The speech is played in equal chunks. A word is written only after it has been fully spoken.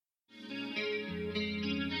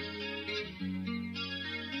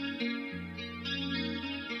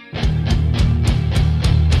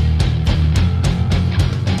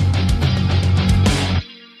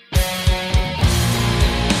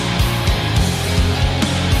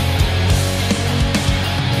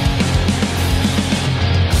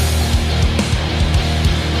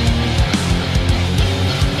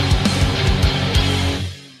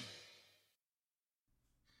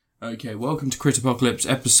Okay, welcome to Crit Apocalypse,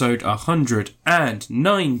 episode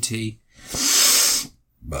 197.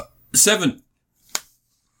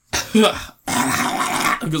 I've got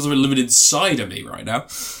something living inside of me right now.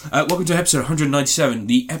 Welcome to episode 197,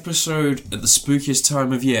 the episode at the spookiest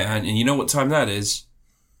time of year. And you know what time that is?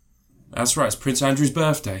 That's right, it's Prince Andrew's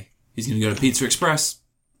birthday. He's going to go to Pizza Express.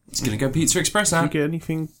 He's going to go Pizza Express now. Do you get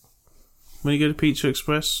anything when you go to Pizza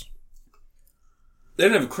Express? They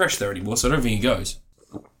don't have a creche there anymore, so I don't think he goes.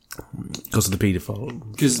 Because of the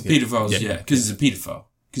paedophile. Because the paedophiles, yeah. Because he's a paedophile.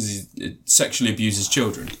 Because he sexually abuses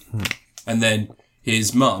children. And then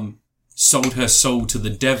his mum sold her soul to the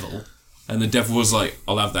devil, and the devil was like,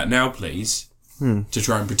 I'll have that now, please, to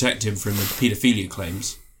try and protect him from the paedophilia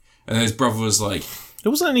claims. And then his brother was like...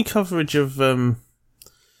 There wasn't any coverage of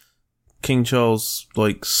King Charles,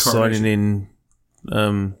 signing in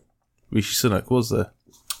Rishi Sunak, was there?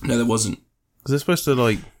 No, there wasn't. Because they're supposed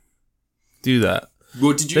to, do that.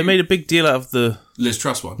 Well, did you... They made a big deal out of the... Liz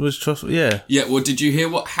Truss one. Liz Truss, yeah. Yeah, well, did you hear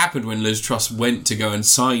what happened when Liz Truss went to go and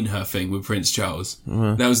sign her thing with Prince Charles?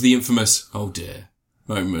 That was the infamous, oh dear,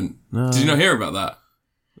 moment. No. Did you not hear about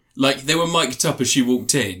that? They were mic'd up as she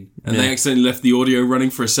walked in, and they accidentally left the audio running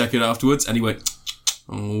for a second afterwards, and he went,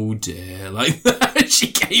 oh dear, like that.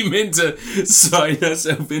 She came in to sign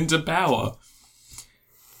herself into power.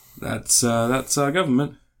 That's our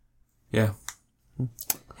government. Yeah.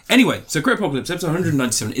 Anyway, so Crit Apocalypse, episode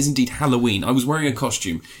 197 is indeed Halloween. I was wearing a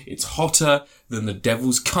costume. It's hotter than the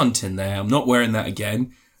devil's cunt in there. I'm not wearing that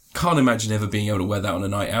again. Can't imagine ever being able to wear that on a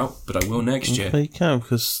night out, but I will next year. You can,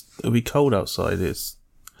 because it'll be cold outside.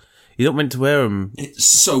 You're not meant to wear them. It's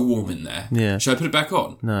so warm in there. Yeah. Should I put it back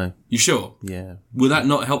on? No. You sure? Yeah. Will that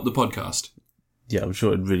not help the podcast? Yeah, I'm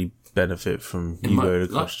sure it'd really benefit from you wearing a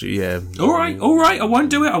costume. Yeah. All right. I won't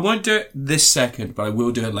do it this second, but I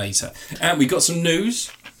will do it later. And we got some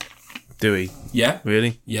news. Do we? Yeah.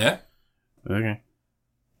 Really? Yeah. Okay.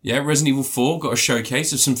 Yeah, Resident Evil 4 got a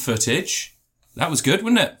showcase of some footage. That was good,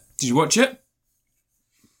 wasn't it? Did you watch it?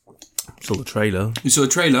 Saw the trailer. You saw the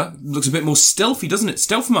trailer. Looks a bit more stealthy, doesn't it?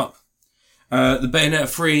 Stealth 'em up. The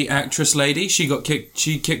Bayonetta-free actress lady, she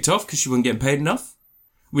kicked off because she wasn't getting paid enough,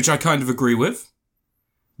 which I kind of agree with.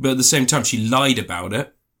 But at the same time, she lied about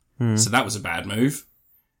it. So that was a bad move.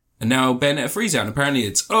 And now Bayonetta 3's out, and apparently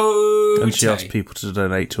it's okay. And she asked people to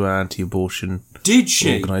donate to an anti-abortion Did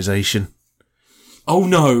she? organisation. Oh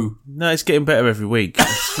no. No, it's getting better every week.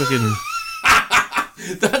 It's fucking...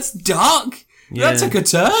 That's dark. Yeah. That took a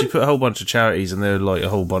turn. She put a whole bunch of charities, and they're a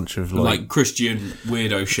whole bunch of like Christian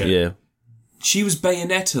weirdo shit. Yeah. She was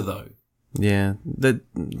Bayonetta though. Yeah.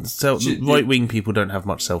 Right-wing people don't have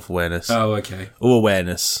much self-awareness. Oh, okay. Or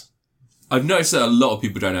awareness. I've noticed that a lot of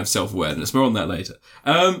people don't have self-awareness. More on that later.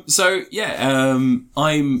 I'm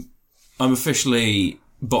officially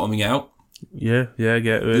bottoming out. Yeah, I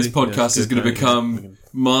get it. Really. This podcast is going to become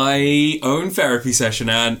my own therapy session,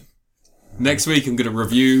 and next week I'm going to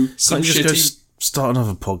review some Can't you shitty... just go start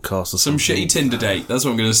another podcast or some something? shitty Tinder date. That's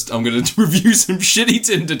what I'm going to review some shitty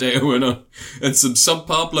Tinder date I went on, and some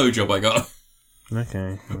subpar blowjob I got.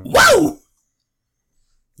 Okay. Wow!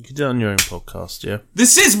 You could do it on your own podcast, yeah?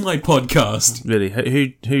 This is my podcast. Really?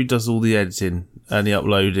 Who does all the editing and the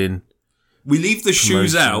uploading? We leave the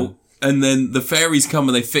shoes out, and then the fairies come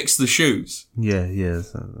and they fix the shoes. Yeah.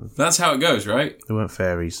 That's how it goes, right? They weren't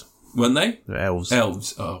fairies. Weren't they? They're elves.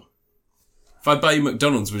 Elves, oh. If I buy you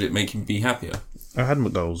McDonald's, would it make you be happier? I had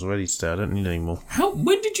McDonald's already today. I don't need any more.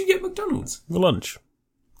 When did you get McDonald's? For lunch.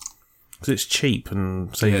 Because it's cheap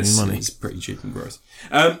and saves me money. It's pretty cheap and gross.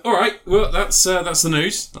 Alright, well, that's the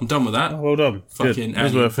news. I'm done with that. Oh, well done. Fucking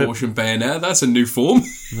anti-abortion bayonet. That's a new form.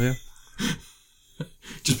 Yeah.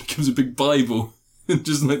 Just becomes a big Bible.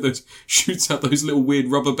 Just shoots out those little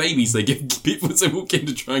weird rubber babies they give people as they walk in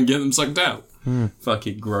to try and get them sucked out.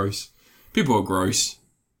 Fucking gross. People are gross.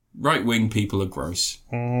 Right-wing people are gross.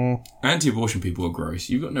 Anti-abortion people are gross.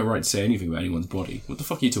 You've got no right to say anything about anyone's body. What the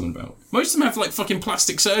fuck are you talking about? Most of them have, fucking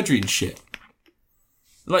plastic surgery and shit.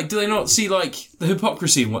 Do they not see, the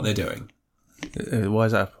hypocrisy in what they're doing? Why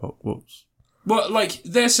is that? Whoops. Well,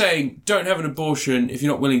 they're saying, don't have an abortion if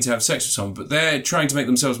you're not willing to have sex with someone, but they're trying to make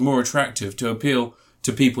themselves more attractive to appeal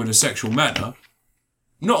to people in a sexual manner.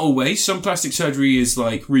 Not always. Some plastic surgery is,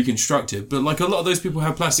 reconstructive, but, a lot of those people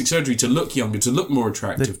have plastic surgery to look younger, to look more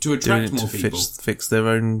attractive, to attract more people. Fix their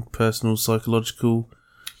own personal psychological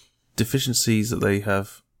deficiencies that they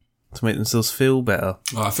have to make themselves feel better.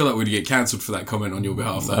 Oh, I feel like we'd get cancelled for that comment on your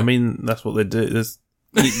behalf, though. I mean, that's what they do.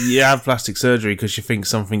 You have plastic surgery because you think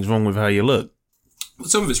something's wrong with how you look. Well,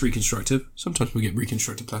 some of it's reconstructive. Sometimes we get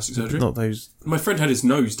reconstructive plastic surgery. Not those... My friend had his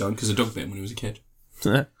nose done because a dog bit him when he was a kid.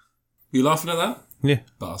 You laughing at that? Yeah.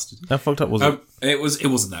 Bastard. How fucked up was it? It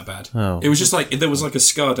wasn't that bad. Oh. It was just like there was like a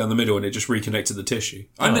scar down the middle, and it just reconnected the tissue.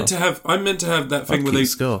 I meant to have that thing where they.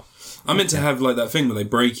 Scar. I meant to have like that thing where they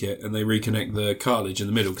break it and they reconnect the cartilage in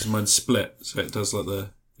the middle because mine's split, so it does like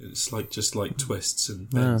it's like just like twists and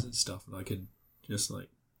bends and stuff, and I could just like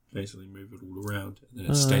basically move it all around, and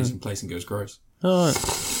then it stays in place and goes gross.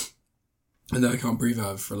 Alright. And then I can't breathe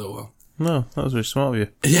out of it for a little while. No, that was really smart of you.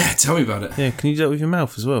 Yeah, tell me about it. Yeah, can you do that with your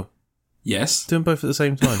mouth as well? Yes. Do them both at the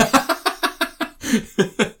same time.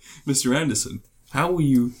 Mr. Anderson, how will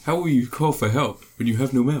you call for help when you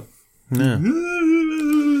have no mouth? Yeah.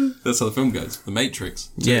 That's how the film goes. The Matrix.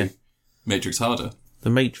 Too. Yeah. Matrix Harder. The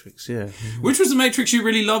Matrix, yeah. Which was the Matrix you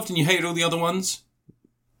really loved and you hated all the other ones?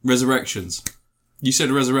 Resurrections. You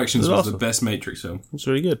said Resurrections was the best Matrix film. It's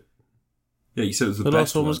really good. Yeah, you said it was the The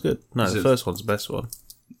best last one was good. No, the first one's the best one.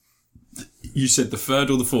 You said the third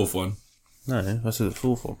or the fourth one? No, I said the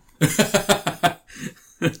fourth one.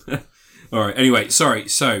 Alright, anyway, sorry.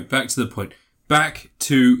 So, back to the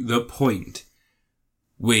point.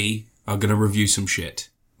 We are going to review some shit.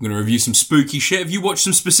 I'm going to review some spooky shit. Have you watched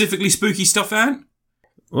some specifically spooky stuff, Ant?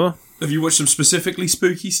 What? Have you watched some specifically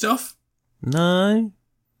spooky stuff? No.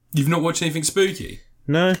 You've not watched anything spooky?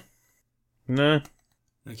 No. No.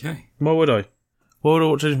 Okay. Why would I? Why would I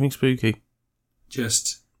watch anything spooky?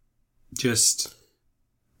 Just. Is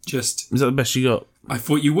that the best you got? I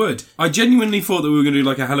thought you would. I genuinely thought that we were going to do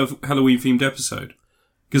like a Halloween-themed episode.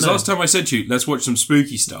 Because last time I said to you, let's watch some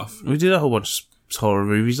spooky stuff. We did a whole bunch of horror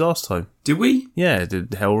movies last time. Did we? Yeah,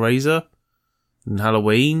 did Hellraiser and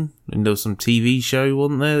Halloween, and there was some TV show,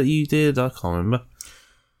 wasn't there, that you did? I can't remember.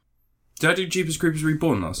 Did I do Jeepers Creepers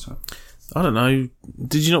Reborn last time? I don't know.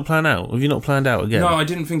 Did you not plan out? Have you not planned out again? No, I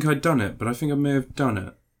didn't think I'd done it, but I think I may have done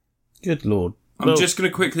it. Good lord. I'm just going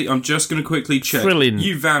to quickly check. Thrilling.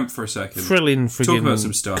 You vamp for a second. Thrilling friggin' Talk about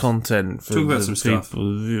some stuff. Content for Talk about the some stuff.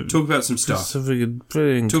 people. Talk about some stuff. Some friggin'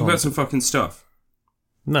 brilliant Talk content. about some fucking stuff.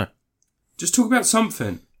 No. Just talk about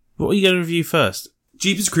something. What are you going to review first?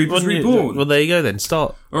 Jeepers Creepers Reborn. Well, there you go then.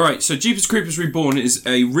 Start. Alright, so Jeepers Creepers Reborn is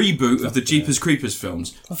a reboot of the Jeepers Creepers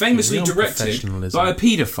films, famously directed by a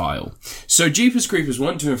paedophile. So Jeepers Creepers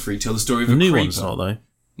 1, 2 and 3 tell the story of a The new creeper. one's not, though.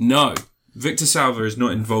 No. Victor Salva is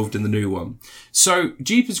not involved in the new one. So,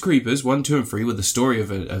 Jeepers Creepers 1, 2 and 3 were the story of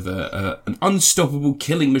an unstoppable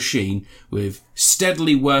killing machine with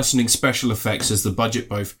steadily worsening special effects as the budget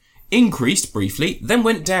both increased briefly, then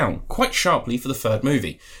went down quite sharply for the third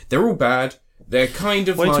movie. They're all bad. They're kind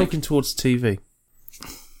of Why are you like... talking towards the TV?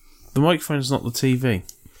 The microphone's not the TV.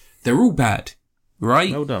 They're all bad,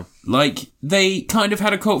 right? Well done. Like, they kind of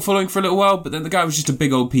had a cult following for a little while, but then the guy was just a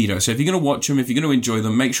big old pedo. So if you're going to watch them, if you're going to enjoy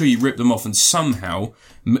them, make sure you rip them off and somehow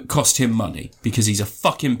cost him money, because he's a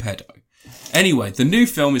fucking pedo. Anyway, the new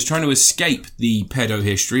film is trying to escape the pedo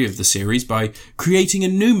history of the series by creating a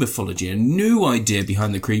new mythology, a new idea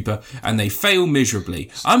behind the creeper, and they fail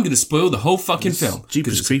miserably. I'm going to spoil the whole fucking film.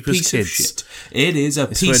 Jeepers Creepers Kids. Of shit. It is a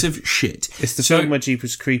piece of shit. It's the film where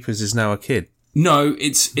Jeepers Creepers is now a kid. No,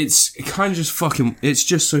 it's kind of just fucking... It's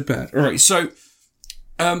just so bad. Alright, so...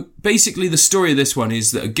 basically the story of this one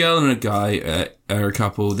is that a girl and a guy are a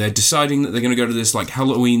couple. They're deciding that they're going to go to this like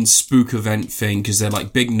Halloween spook event thing because they're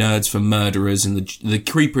like big nerds for murderers, and the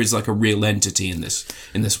creeper is like a real entity in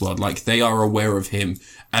this world. Like they are aware of him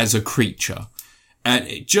as a creature. And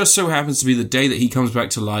it just so happens to be the day that he comes back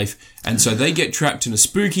to life, and so they get trapped in a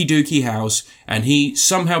spooky dooky house, and he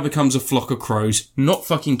somehow becomes a flock of crows. Not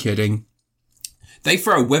fucking kidding. They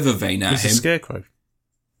throw a weather vane at It's him. a scarecrow.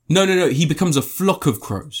 No. He becomes a flock of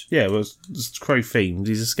crows. Yeah, well, it's crow themed.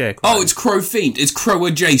 He's a scarecrow. Oh, it's crow themed. It's crow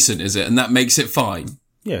adjacent, is it? And that makes it fine.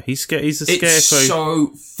 Yeah, he's a scarecrow. It's so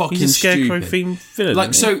fucking He's a scarecrow stupid. themed villain. Like,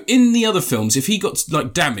 isn't so in the other films, if he got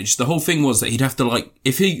like damaged, the whole thing was that he'd have to like,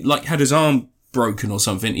 if he like had his arm broken or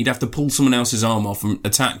something, he'd have to pull someone else's arm off and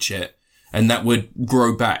attach it, and that would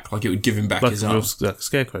grow back, like it would give him back like his arm, like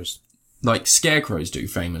scarecrows. like scarecrows do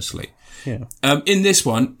famously. Yeah. In this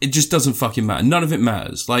one, it just doesn't fucking matter. None of it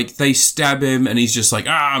matters. Like, they stab him, and he's just like,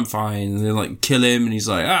 I'm fine. And they, like, kill him, and he's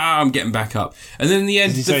like, I'm getting back up. And then in the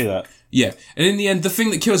end... Did he say that? Yeah. And in the end, the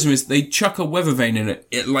thing that kills him is they chuck a weather vane in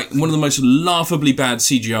it. Like, one of the most laughably bad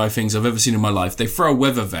CGI things I've ever seen in my life. They throw a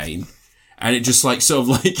weather vane, and it just, like, sort of,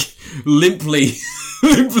 like, limply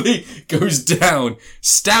goes down,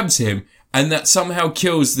 stabs him, and that somehow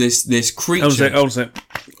kills this creature. Hold on a sec.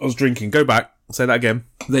 I was drinking. Go back. Say that again.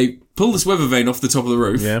 They pull this weather vane off the top of the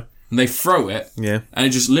roof. Yeah. And they throw it. Yeah. And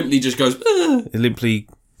it just limply just goes... It limply...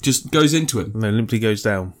 Just goes into him. No, limply goes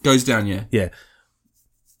down. Goes down, yeah. Yeah.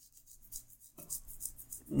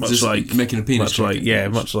 Much Just like... making a penis Much like... chicken. Yeah,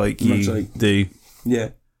 much like you like- do.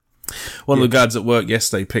 Yeah. One of the guards at work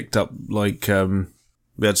yesterday picked up like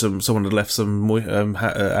we had someone had left some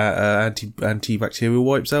antibacterial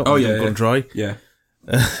wipes out. Oh yeah, gone dry. Yeah.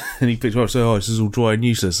 And he picked them up and said, "Oh, this is all dry and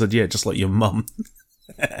useless." I said, "Yeah, just like your mum."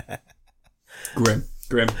 Grim.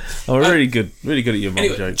 Oh, really good at your mum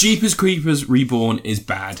Anyway, joke. Jeepers Creepers Reborn is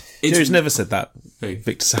bad. He's never said that. Who?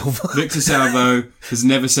 Victor Salvo. Victor Salvo has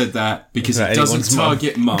never said that because he doesn't anyone's mum.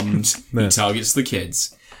 target mums. No. He targets the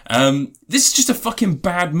kids. This is just a fucking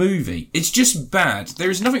bad movie. It's just bad. There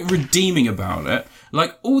is nothing redeeming about it.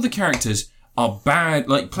 Like, all the characters are bad,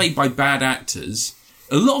 like, played by bad actors.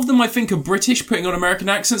 A lot of them, I think, are British, putting on American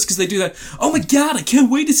accents, because they do that. Oh my god, I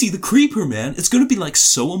can't wait to see the Creeper, man. It's going to be, like,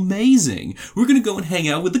 so amazing. We're going to go and hang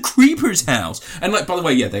out with the Creeper's house. And, like, by the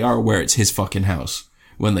way, yeah, they are aware it's his fucking house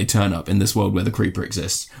when they turn up in this world where the Creeper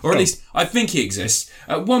exists. Or at least, I think he exists.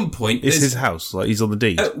 At one point... It's his house. Like, he's on the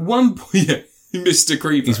deed. At one point... Yeah, Mr.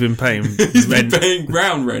 Creeper. He's been paying He's rent. been paying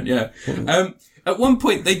ground rent, yeah. At one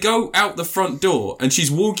point, they go out the front door, and she's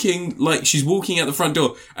walking out the front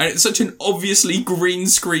door, and it's such an obviously green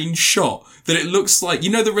screen shot that it looks like, you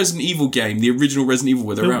know the Resident Evil game, the original Resident Evil,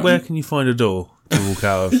 where they're out. Where can you find a door to walk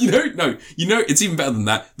out of? It's even better than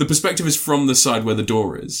that. The perspective is from the side where the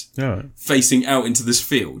door is, Right. facing out into this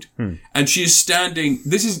field. And she is standing,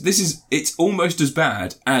 it's almost as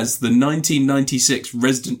bad as the 1996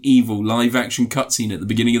 Resident Evil live action cutscene at the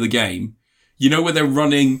beginning of the game. You know where they're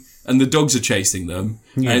running and the dogs are chasing them,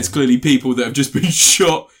 and it's clearly people that have just been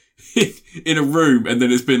shot in a room, and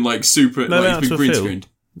then it's been like it's been green screened.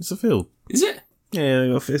 It's a field. Is it?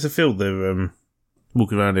 Yeah, it's a field they're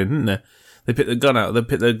walking around in, isn't there? They pick the gun out. They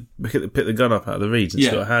pick the gun up out of the reeds. And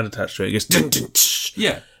It's got a hand attached to it. It goes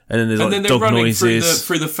yeah. And then there's like they're dog running noises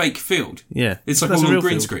through the fake field. Yeah, It's like That's all a on real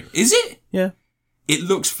green field. screen. Is it? Yeah. It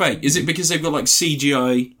looks fake. Is it because they've got like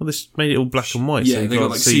CGI? Well, this made it all black and white. Yeah, so you they can't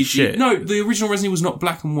got like see CGI. shit. No, the original Resident Evil was not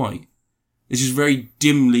black and white. It's just very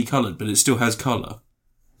dimly coloured, but it still has colour.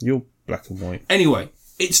 You're black and white. Anyway,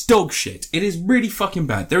 it's dog shit. It is really fucking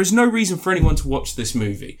bad. There is no reason for anyone to watch this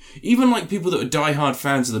movie. Even like people that are diehard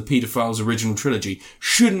fans of the Paedophiles original trilogy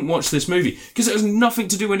shouldn't watch this movie because it has nothing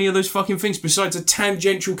to do with any of those fucking things besides a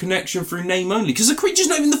tangential connection through name only because the creature's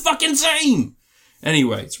not even the fucking same.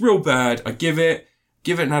 Anyway, it's real bad. I give it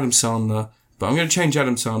an Adam Sandler, but I'm going to change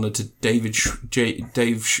Adam Sandler to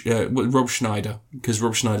Rob Schneider because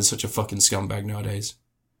Rob Schneider's such a fucking scumbag nowadays.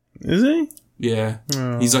 Is he? Yeah.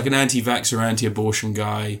 Oh. He's like an anti-vaxxer, anti-abortion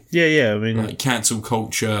guy. Yeah. I mean, Like cancel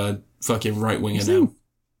culture, fucking right-winger Is now.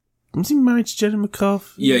 was he married to Jenna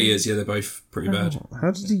McCarthy? Yeah, he is. Yeah, they're both pretty bad.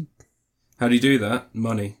 How did he? How do you do that?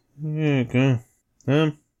 Money. Yeah, okay.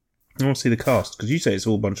 I want to see the cast because you say it's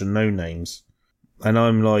all a bunch of no names, and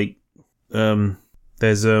I'm like,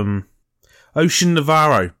 there's Ocean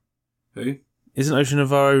Navarro. Who? Isn't Ocean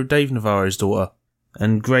Navarro Dave Navarro's daughter?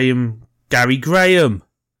 And Gary Graham.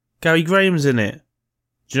 Gary Graham's in it.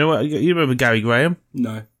 Do you know what? You remember Gary Graham?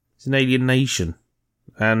 No. He's in Alien Nation,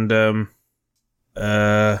 and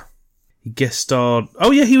he guest starred.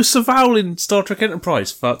 Oh yeah, he was Savile in Star Trek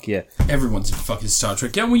Enterprise. Fuck yeah! Everyone's in fucking Star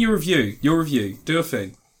Trek. Get on with your review. Your review. Do a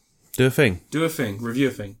thing. Do a thing. Do a thing. Review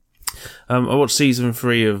a thing. I watched season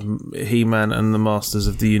 3 of He-Man and the Masters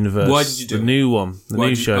of the Universe. Why did you do the it? new one? The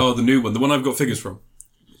new show. Oh, the new one. The one I've got figures from.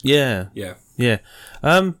 Yeah. Yeah. Yeah.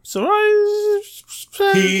 So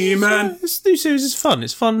He-Man. This new series is fun.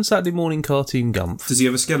 It's fun Saturday morning cartoon gump. Does he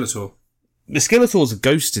have a Skeletor? The Skeletor's a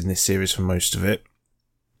ghost in this series for most of it.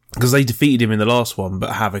 Because they defeated him in the last one,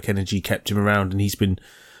 but Havoc Energy kept him around and he's been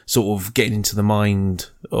sort of getting into the mind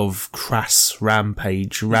of Crass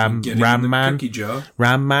Rampage. Ram Man. Cookie jar.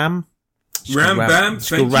 Ram Mam. Ram Bam. She's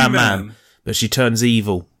Thank called you, Ram ma'am. Man. But she turns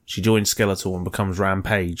evil. She joins Skeletor and becomes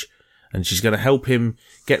Rampage. And she's going to help him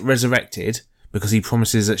get resurrected because he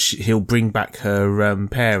promises that he'll bring back her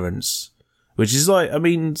parents. Which is like, I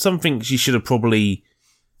mean, something she should have probably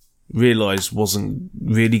realised wasn't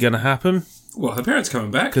really going to happen. Well, her parents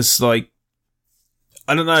coming back. Because, like,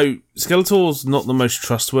 I don't know, Skeletor's not the most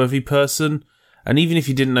trustworthy person. And even if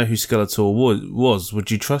you didn't know who Skeletor was,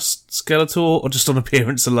 would you trust Skeletor or just on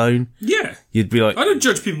appearance alone? Yeah. You'd be like, I don't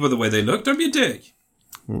judge people by the way they look. Don't be a dick.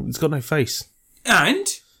 He's got no face. And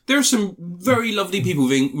there are some very lovely people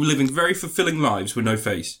living very fulfilling lives with no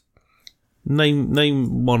face.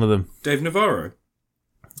 Name one of them. Dave Navarro.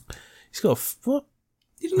 He's got what?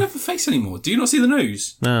 He doesn't have a face anymore. Do you not see the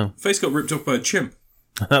news? No. Face got ripped off by a chimp.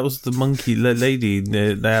 That was the monkey lady they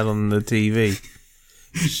had on the TV.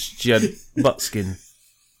 She had butt skin.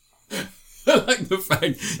 I like the fact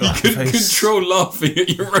you couldn't control laughing at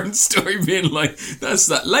your own story being like, that's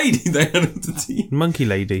that lady they had on the TV. Monkey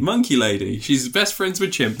lady. Monkey lady. She's best friends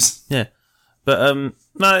with chimps. Yeah. But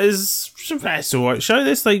No, it's all right. Show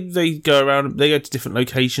this. They go around. They go to different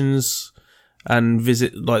locations and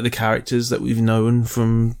visit like the characters that we've known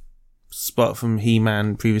from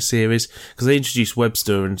He-Man previous series, because they introduced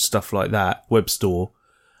Webster and stuff like that. Webstore.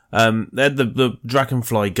 They had the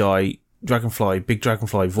Dragonfly guy, Big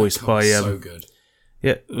Dragonfly, voiced by so good.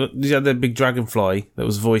 Yeah, you had the Big Dragonfly that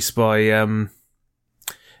was voiced by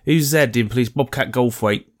who's Zed in Police Bobcat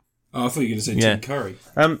Goldthwait. Oh, I thought you were going to say Tim Curry.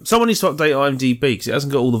 Someone needs to update IMDb because it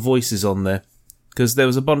hasn't got all the voices on there. Because there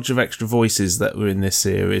was a bunch of extra voices that were in this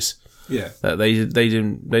series. Yeah, that they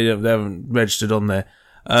haven't registered on there.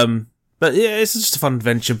 But yeah, it's just a fun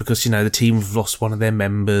adventure because the team have lost one of their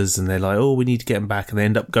members and they're like, oh, we need to get him back, and they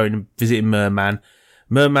end up going and visiting Merman,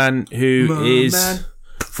 who is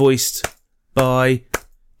voiced by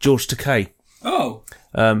George Takei. Oh.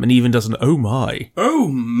 And he even does an oh my. Oh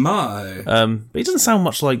my. But he doesn't sound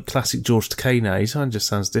much like classic George Takei now. He just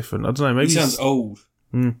sounds different. I don't know. Maybe he sounds old.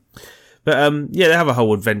 But yeah, they have a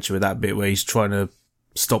whole adventure with that bit where he's trying to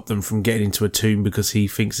stop them from getting into a tomb because he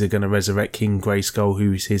thinks they're going to resurrect King Grayskull,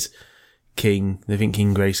 who is his king. They think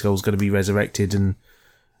King Grayskull's going to be resurrected and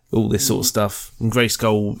all this sort of stuff. And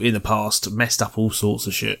Grayskull in the past messed up all sorts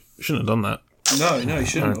of shit. Shouldn't have done that. No, he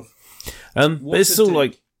shouldn't have. But it's still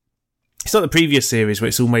like. It's like the previous series where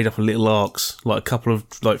it's all made up of little arcs, like a couple of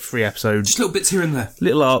 3 episodes. Just little bits here and there.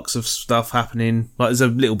 Little arcs of stuff happening. Like there's a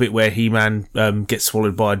little bit where He-Man gets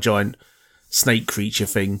swallowed by a giant snake creature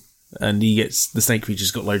thing, and the snake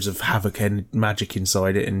creature's got loads of havoc and magic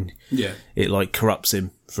inside it, and it like corrupts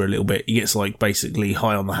him for a little bit. He gets like basically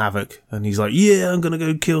high on the havoc, and he's like, "Yeah, I'm gonna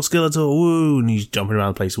go kill Skeletor!" Woo! And he's jumping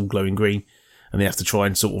around the place all glowing green, and they have to try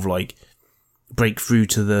and sort of like break through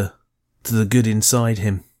to the good inside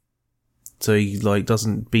him. So he like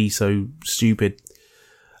doesn't be so stupid.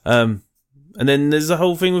 And then there's the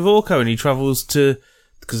whole thing with Orko, and he travels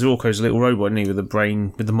because Orko's a little robot, isn't he,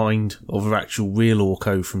 with the mind of an actual real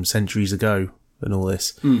Orko from centuries ago and all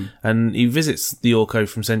this. And he visits the Orko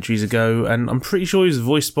from centuries ago, and I'm pretty sure he was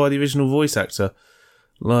voiced by the original voice actor.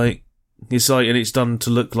 Like it's like, and it's done to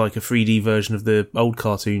look like a 3D version of the old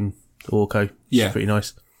cartoon Orko. Which is pretty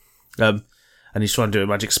nice. And he's trying to do a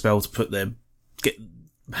magic spell to get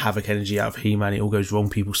havoc energy out of He-Man. It all goes wrong.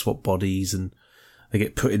 People swap bodies and they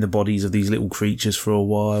get put in the bodies of these little creatures for a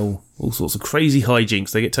while. All sorts of crazy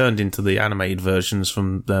hijinks. They get turned into the animated versions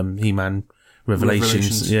from He-Man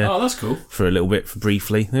Revelations. Yeah. Oh, that's cool. For a little bit,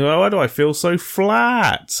 briefly. They go, why do I feel so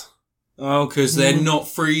flat? Oh, because they're not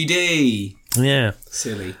 3D. Yeah.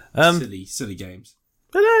 Silly games.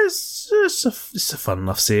 But it's a fun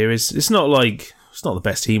enough series. It's not the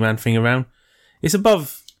best He-Man thing around. It's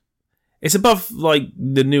above like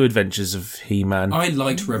the new adventures of He-Man. I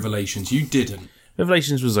liked Revelations. You didn't.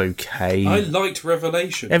 Revelations was okay. I liked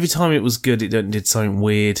Revelations. Every time it was good, it did something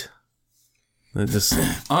weird. I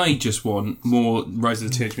just want more Rise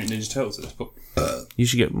of the Teenage Mutant Ninja Turtles at this point. You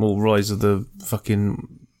should get more Rise of the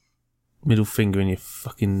fucking middle finger in your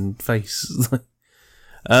fucking face. But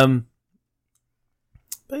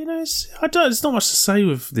it's not much to say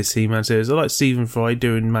with this He-Man series. I like Stephen Fry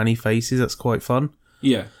doing Manny faces. That's quite fun.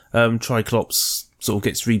 Yeah. Triclops sort of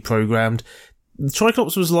gets reprogrammed.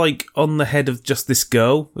 Triclops was like on the head of just this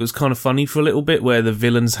girl. It was kind of funny for a little bit where the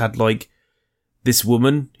villains had like this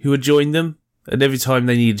woman who had joined them, and every time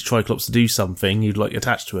they needed Triclops to do something, you'd like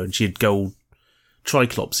attach to her and she'd go all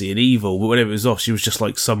Triclopsy and evil, but whenever it was off, she was just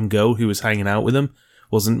like some girl who was hanging out with them,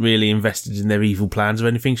 wasn't really invested in their evil plans or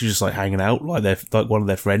anything. She was just like hanging out like they're like one of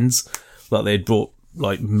their friends, like they'd brought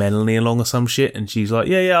like Melanie along or some shit, and she's like,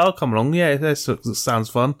 yeah, I'll come along, that sounds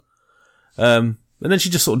fun. And then she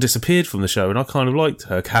just sort of disappeared from the show, and I kind of liked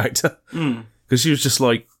her character because she was just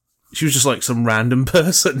like some random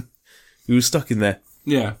person who was stuck in there.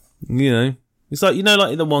 Yeah, it's like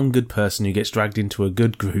like the one good person who gets dragged into a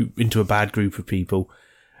bad group of people,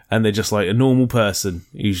 and they're just like a normal person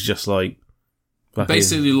who's just like.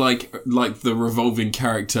 Basically, like the revolving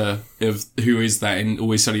character of who is that in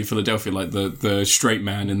Always Sunny in Philadelphia, like the straight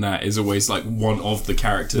man in that is always like one of the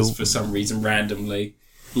characters for some reason randomly.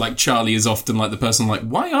 Like Charlie is often like the person like,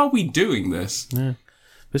 why are we doing this? Yeah,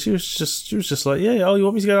 but she was just like, yeah, oh, you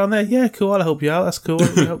want me to go down there? Yeah, cool, I'll help you out. That's cool.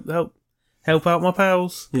 help out my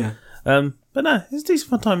pals. Yeah. But no, it's a decent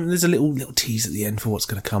fun time. There's a little tease at the end for what's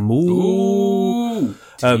going to come. Ooh,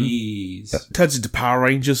 tease. Turns into Power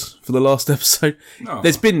Rangers for the last episode. Oh.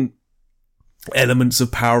 There's been elements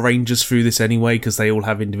of Power Rangers through this anyway, because they all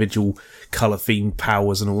have individual colour-themed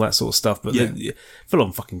powers and all that sort of stuff. But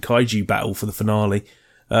full-on fucking kaiju battle for the finale,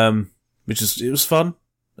 it was fun.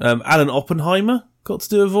 Alan Oppenheimer got to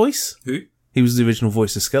do a voice. Who? He was the original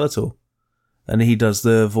voice of Skeletor. And he does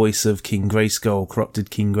the voice of King Grayskull, corrupted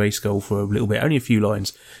King Grayskull, for a little bit. Only a few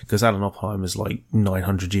lines, because Alan Oppenheimer's like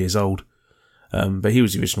 900 years old. But he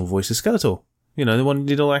was the original voice of Skeletor. You know, the one who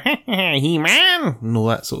did all that, He-Man, and all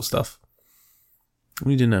that sort of stuff.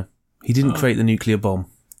 We didn't know. He didn't create the nuclear bomb.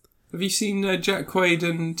 Have you seen Jack Quaid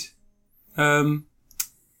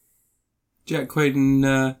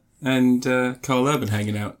and Carl Urban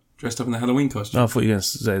hanging out, dressed up in the Halloween costume? Oh, I thought you were going to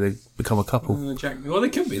say they become a couple. Well, they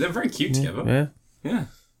could be. They're very cute together. Yeah.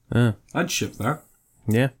 Yeah. I'd ship that.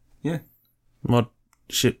 Yeah. Yeah. I'd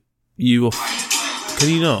ship you off. Can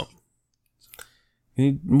you not?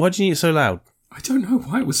 Why do you need it so loud? I don't know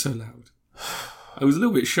why it was so loud. I was a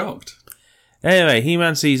little bit shocked. Anyway,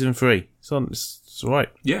 He-Man Season 3. It's on. It's alright.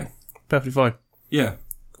 Yeah. Perfectly fine. Yeah.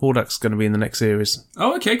 Hordak's going to be in the next series.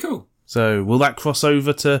 Oh, okay, cool. So, will that cross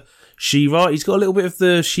over to She-Ra? He's got a little bit of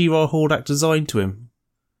the She-Ra Hordak design to him.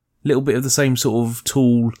 A little bit of the same sort of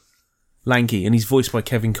tall, lanky, and he's voiced by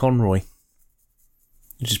Kevin Conroy.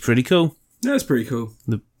 Which is pretty cool. Yeah, that's pretty cool.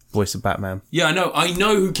 The voice of Batman. Yeah, I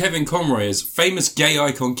know who Kevin Conroy is. Famous gay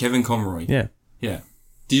icon Kevin Conroy. Yeah. Yeah.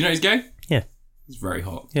 Did you know he's gay? Yeah. He's very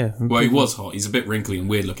hot. Yeah. Well, he was hot. He's a bit wrinkly and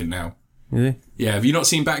weird looking now. Is he? Yeah, have you not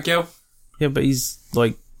seen Batgirl? Yeah, but he's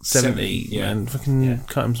like 70 yeah. and fucking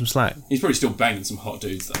cut him some slack. He's probably still banging some hot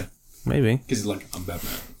dudes, though. Maybe. Because he's like, I'm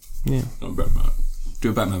Batman. Yeah. I'm Batman. Do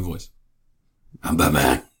a Batman voice. I'm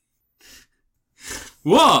Batman.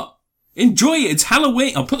 What? Enjoy it. It's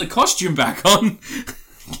Halloween. I'll put the costume back on.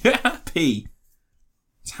 Get happy.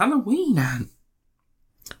 It's Halloween, man.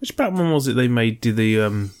 Which Batman was it they made? Did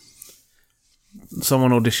the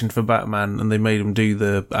someone auditioned for Batman and they made him do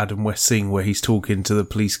the Adam West scene where he's talking to the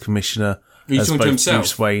police commissioner He's as talking both to himself.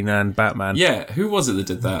 Bruce Wayne and Batman. Yeah, who was it that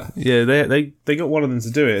did that? Yeah, they got one of them to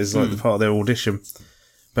do it as like the part of their audition.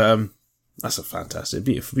 But that's a fantastic,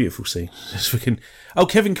 beautiful scene. Just freaking. Oh,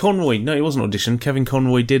 Kevin Conroy. No, it wasn't audition. Kevin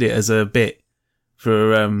Conroy did it as a bit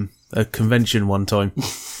for a convention one time.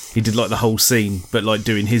 He did like the whole scene, but like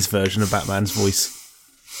doing his version of Batman's voice.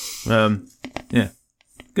 Yeah.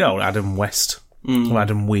 Good old Adam West. Or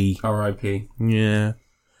Adam Wee. R.I.P. Yeah.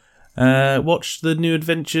 Watch the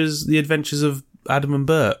Adventures of Adam and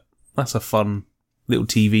Bert. That's a fun little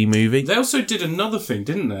TV movie. They also did another thing,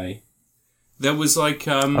 didn't they? There was like...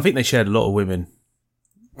 I think they shared a lot of women.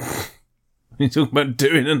 You're talking about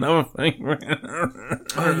doing another thing.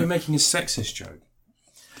 Oh, you're making a sexist joke.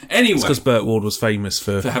 Anyway. It's because Burt Ward was famous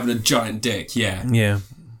for having a giant dick, yeah. Yeah.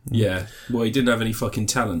 Yeah. Well, he didn't have any fucking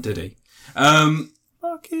talent, did he?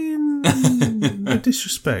 Fucking no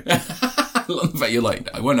disrespect. I love the fact you're like,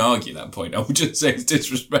 I won't argue that point. I will just say it's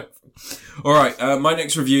disrespectful. All right, my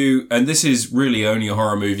next review, and this is really only a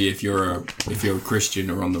horror movie if you're a Christian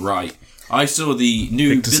or on the right. I saw the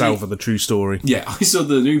new Victor Salva, the true story. Yeah, I saw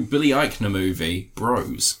the new Billy Eichner movie,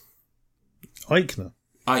 Bros. Eichner.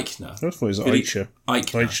 I thought it was Eichner.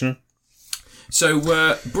 Eichner. So,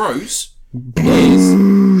 Bros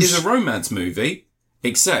is a romance movie,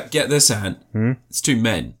 except, get this, Ant, it's two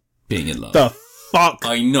men being in love. The fuck?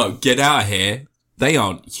 I know, get out of here. They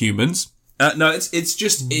aren't humans. No,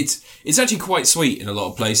 it's actually quite sweet in a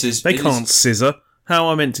lot of places. They can't scissor. How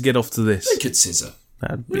am I meant to get off to this? They could scissor.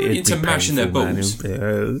 It'd Into be mashing their painful, man. balls.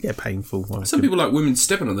 It'd get painful. Some people like women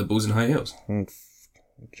stepping on their balls in high heels.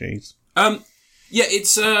 Jeez. Yeah,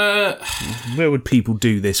 it's Where would people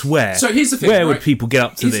do this? Where? So here's the thing. Where right? would people get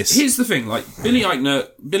up to this? Here's the thing. Like Billy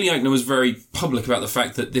Eichner was very public about the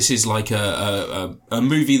fact that this is like a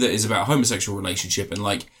movie that is about a homosexual relationship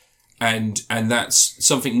and that's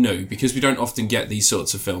something new because we don't often get these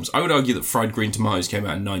sorts of films. I would argue that Fried Green Tomatoes came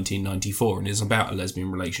out in 1994 and is about a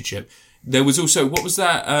lesbian relationship. There was also, what was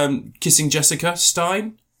that? Kissing Jessica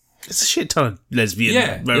Stein? It's a shit ton of lesbian.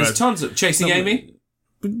 Yeah, there's tons of Chasing Amy.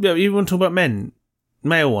 Yeah, you want to talk about men?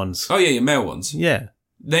 Male ones. Oh yeah, male ones. Yeah.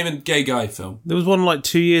 Name a gay guy film. There was one like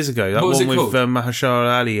 2 years ago. That What was one it with called?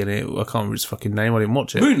 Mahershala Ali in it. I can't remember his fucking name. I didn't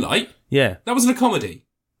watch it. Moonlight? Yeah. That wasn't a comedy.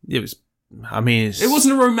 It was. I mean, It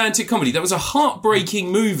wasn't a romantic comedy. That was a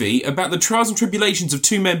heartbreaking movie about the trials and tribulations of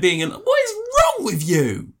two men being in... What is wrong with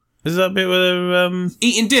you? Is that bit where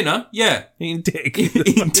Eating dinner? Yeah. eating dick?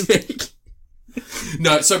 Eating dick.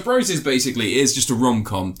 No, so Bros is just a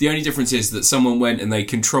rom-com. The only difference is that someone went and they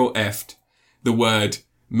Control-F'd the word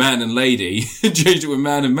man and lady and changed it with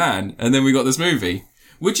man and man, and then we got this movie.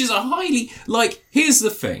 Which is a highly... Like, here's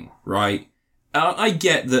the thing, right? I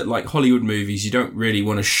get that, like, Hollywood movies, you don't really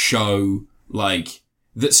want to show, like...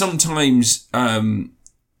 That sometimes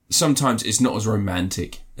it's not as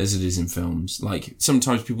romantic as it is in films. Like,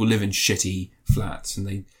 sometimes people live in shitty flats and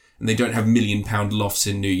they don't have £1 million lofts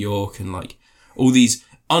in New York and, like, all these...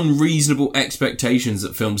 unreasonable expectations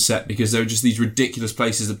that films set because there are just these ridiculous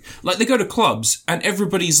places that, like, they go to clubs and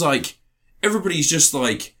everybody's just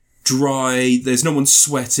like dry, there's no one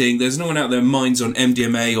sweating, there's no one out there minds on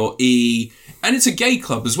MDMA or E, and it's a gay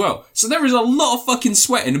club as well. So there is a lot of fucking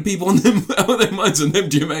sweating and people on their minds on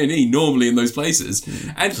MDMA and E normally in those places.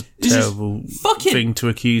 And it's terrible thing to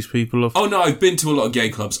accuse people of. Oh no, I've been to a lot of gay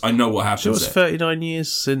clubs. I know what happens. So it was 39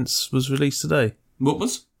 years since was released today. What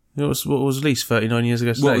was? What was released 39 years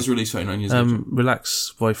ago today? What was released 39 years ago?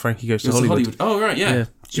 Relax, Why Frankie Goes to Hollywood. Oh, right, yeah.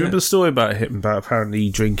 Do you remember the story about him, about apparently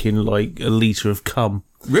drinking like a litre of cum?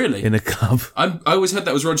 Really? In a cup. I always heard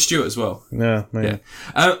that was Rod Stewart as well. Yeah, maybe.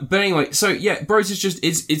 Yeah. But anyway, so yeah, Bros is just,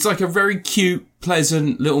 it's like a very cute,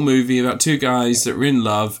 pleasant little movie about two guys that are in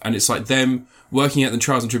love, and it's like them working out the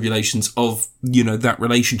trials and tribulations of, you know, that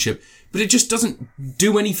relationship. But it just doesn't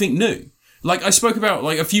do anything new. Like, I spoke about,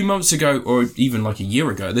 like, a few months ago, or even like a year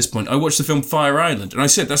ago at this point, I watched the film Fire Island, and I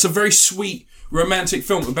said that's a very sweet, romantic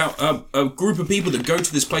film about a group of people that go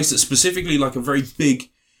to this place that's specifically, like, a very big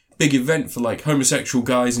event for, like, homosexual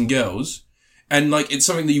guys and girls, and, like, it's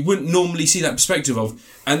something that you wouldn't normally see that perspective of,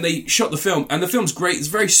 and they shot the film, and the film's great, it's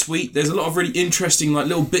very sweet, there's a lot of really interesting, like,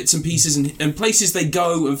 little bits and pieces, and places they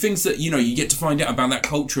go, and things that, you know, you get to find out about that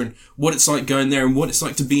culture, and what it's like going there, and what it's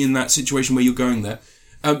like to be in that situation where you're going there.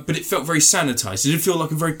 But it felt very sanitized. It didn't feel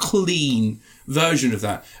like a very clean version of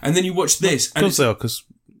that. And then you watch this. Of course they are, because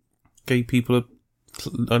gay people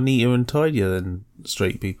are neater and tidier than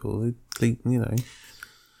straight people. They think, you know.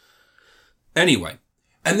 Anyway.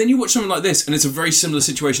 And then you watch something like this, and it's a very similar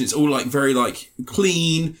situation. It's all like very like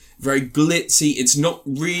clean, very glitzy. It's not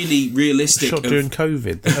really realistic. Shot during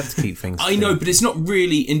COVID. They had to keep things I know, but it's not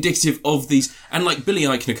really indicative of these. And like Billy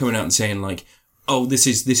Eichner coming out and saying like, oh, this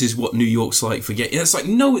is what New York's like for gay. It's like,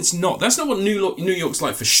 no, it's not. That's not what New York's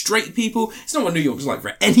like for straight people. It's not what New York's like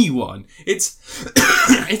for anyone. It's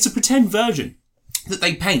it's a pretend version that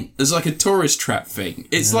they paint as like a tourist trap thing.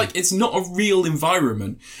 It's like, it's not a real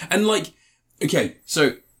environment. And like, okay,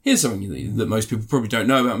 so here's something that most people probably don't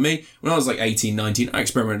know about me. When I was like 18, 19, I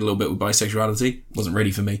experimented a little bit with bisexuality. Wasn't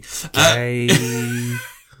ready for me.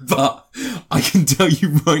 But I can tell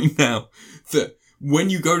you right now that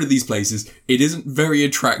when you go to these places, it isn't very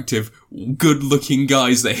attractive, good-looking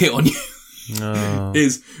guys that hit on you. No.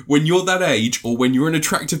 Is when you're that age, or when you're an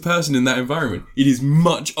attractive person in that environment, it is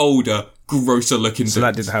much older, grosser-looking. So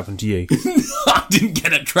that didn't happen to you? I didn't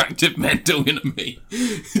get attractive men talking to me.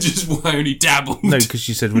 Just why I only dabbled. No, because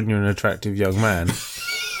you said when you're an attractive young man.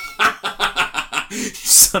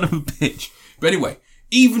 Son of a bitch. But anyway,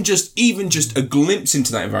 even just a glimpse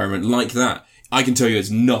into that environment like that, I can tell you it's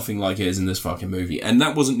nothing like it is in this fucking movie. And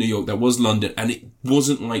that wasn't New York, that was London, and it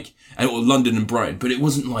wasn't like, or London and Brighton, but it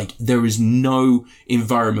wasn't like, there is no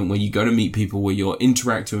environment where you go to meet people, where you're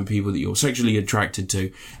interacting with people that you're sexually attracted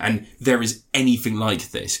to, and there is anything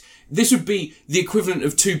like this. This would be the equivalent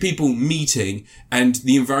of two people meeting, and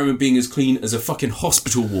the environment being as clean as a fucking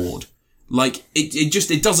hospital ward. Like,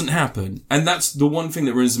 it doesn't happen. And that's the one thing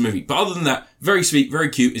that ruins the movie. But other than that, very sweet, very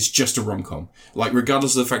cute, it's just a rom-com. Like,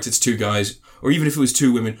 regardless of the fact it's two guys, or even if it was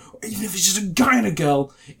two women, or even if it's just a guy and a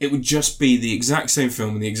girl, it would just be the exact same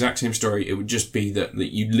film and the exact same story. It would just be that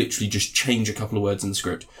you literally just change a couple of words in the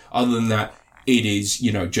script. Other than that, it is,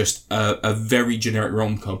 you know, just a very generic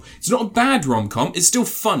rom-com. It's not a bad rom-com. It's still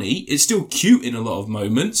funny. It's still cute in a lot of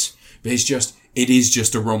moments. But it is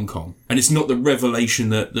just a rom-com. And it's not the revelation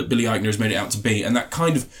that Billy Eichner has made it out to be. And that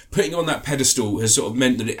kind of putting it on that pedestal has sort of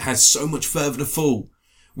meant that it has so much further to fall.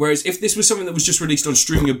 Whereas if this was something that was just released on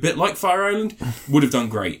streaming a bit like Fire Island, would have done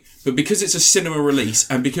great. But because it's a cinema release,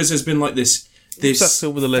 and because there's been like this that's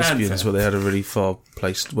still with the lesbians, where they had a really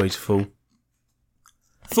far-placed way to fall.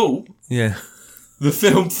 Fall? Yeah. The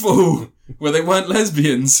film Fall, where they weren't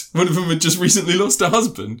lesbians. One of them had just recently lost her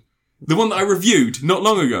husband. The one that I reviewed not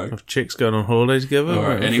long ago. Of chicks going on holiday together. All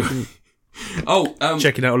right, anyway.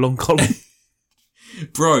 Checking out a long column.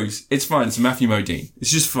 Bros, it's fine. It's Matthew Modine.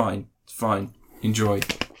 It's just fine. It's fine. Enjoy.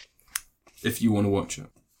 If you want to watch it.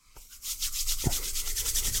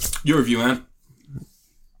 Your review, Ant.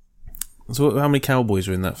 So how many cowboys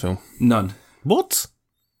are in that film? None. What?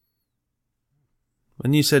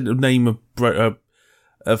 And you said name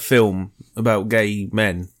a film about gay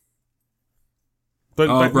men.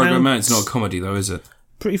 Brokeback Man, it's not a comedy though, is it?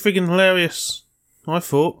 Pretty friggin' hilarious, I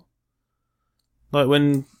thought. Like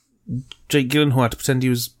when Jake Gyllenhaal had to pretend he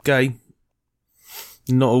was gay.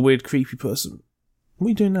 Not a weird, creepy person. What are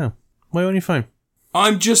you doing now? Why are you on your phone?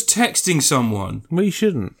 I'm just texting someone. Well, you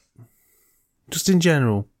shouldn't. Just in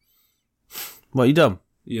general. What, you done?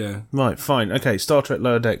 Yeah. Right, fine. Okay, Star Trek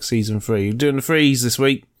Lower Decks Season 3. We're doing the threes this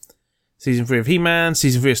week. Season 3 of He-Man,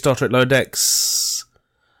 Season 3 of Star Trek Lower Decks.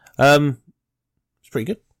 It's pretty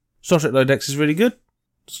good. Star Trek Lower Decks is really good.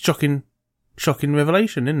 It's shocking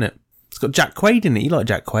revelation, isn't it? It's got Jack Quaid in it. You like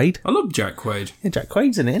Jack Quaid? I love Jack Quaid. Yeah, Jack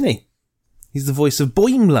Quaid's in it, isn't he? He's the voice of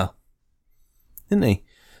Boimler, isn't he?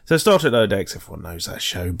 So Star Trek Lower Decks, everyone knows that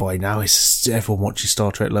show by now. Everyone watches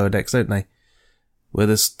Star Trek Lower Decks, don't they? Where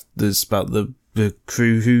there's about the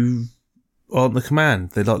crew who aren't the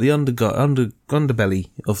command. They're like the underbelly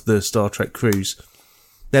of the Star Trek crews.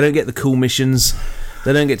 They don't get the cool missions.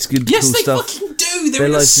 They don't get to good cool stuff. Yes, they fucking do. They're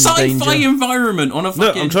in a sci-fi environment on a fucking...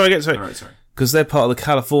 Look, I'm trying to get to it. All right, sorry. Because they're part of the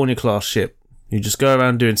California class ship. You just go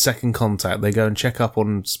around doing second contact. They go and check up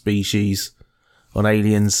on species, on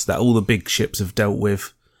aliens that all the big ships have dealt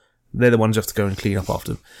with. They're the ones you have to go and clean up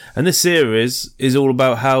after them. And this series is all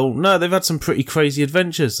about how, they've had some pretty crazy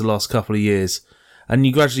adventures the last couple of years. And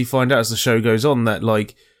you gradually find out as the show goes on that,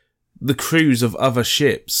 like, the crews of other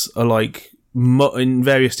ships are, like, in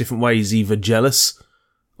various different ways either jealous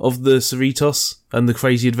of the Cerritos and the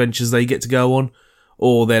crazy adventures they get to go on,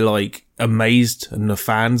 or they're, like, amazed and are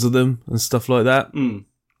fans of them and stuff like that. And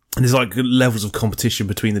there's, like, levels of competition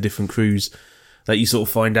between the different crews that you sort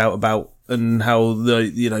of find out about, and how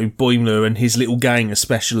Boimler and his little gang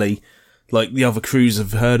especially, like, the other crews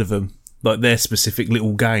have heard of them, like their specific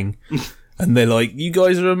little gang. And they're like, you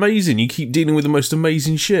guys are amazing. You keep dealing with the most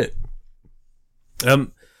amazing shit.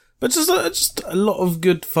 But just a lot of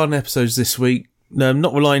good fun episodes this week.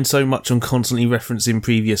 Not relying so much on constantly referencing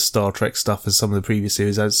previous Star Trek stuff as some of the previous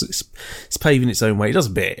series. It's paving its own way. It does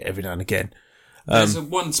a bit every now and again. There's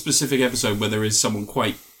one specific episode where there is someone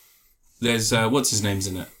quite... There's, what's his name's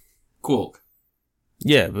in it? Quark.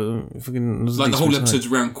 Yeah, but if we can... Like the whole episode's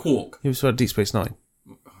around Quark. It was about Deep Space Nine.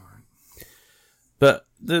 But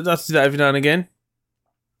that's that every now and again.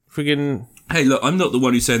 Friggin'... Hey, look, I'm not the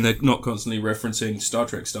one who's saying they're not constantly referencing Star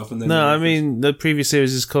Trek stuff. And then no, I mean, the previous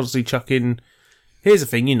series is constantly chucking... Here's a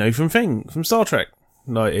thing you know from Star Trek.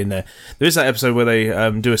 Like in there. There is that episode where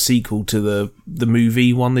they do a sequel to the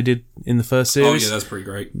movie one they did in the first series. Oh, yeah, that's pretty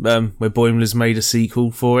great. Where Boimler's made a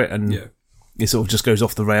sequel for it, and it sort of just goes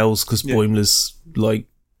off the rails because Boimler's, like,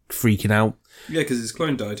 freaking out. Yeah, because his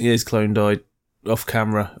clone died. Yeah, his clone died off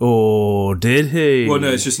camera. Oh, did he? Well,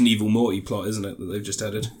 no, it's just an evil Morty plot, isn't it, that they've just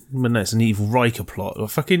added? But no, it's an evil Riker plot. Well,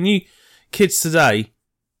 fucking you kids today,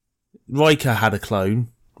 Riker had a clone,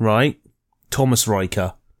 right? Thomas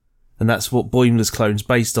Riker. And that's what Boimler's clone's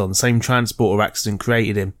based on. The same transporter accident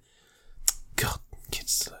created him. God,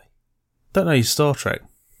 kids today. Don't know your Star Trek.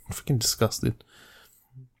 Freaking disgusting.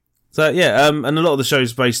 So, yeah, and a lot of the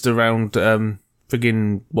show's based around,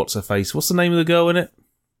 friggin' what's-her-face? What's the name of the girl in it?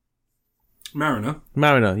 Mariner,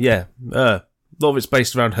 yeah. A lot of it's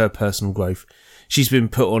based around her personal growth. She's been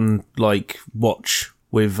put on, like, watch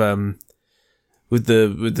with the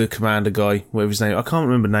commander guy, whatever his name. I can't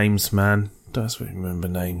remember names, man. Don't remember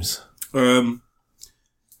names.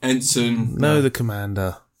 Ensign. No, the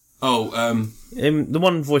commander. Oh, the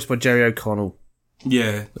one voiced by Jerry O'Connell.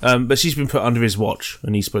 Yeah. But she's been put under his watch,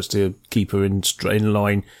 and he's supposed to keep her in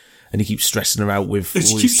line, and he keeps stressing her out with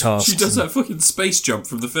all his tasks. She does that fucking space jump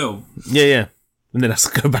from the film. Yeah. And then has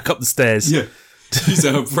to go back up the stairs. Yeah. She's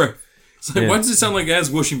out of breath. It's like, why does it sound like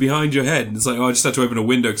air's washing behind your head? And it's like, I just had to open a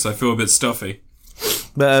window because I feel a bit stuffy.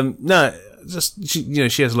 But, no, just, she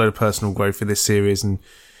has a load of personal growth for this series, and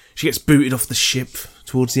she gets booted off the ship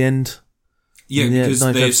towards the end. Yeah, because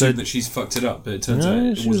they assume that she's fucked it up, but it turns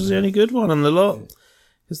out she was the only good one on the lot.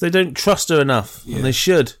 Because they don't trust her enough, and they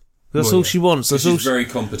should. That's all she wants. She's very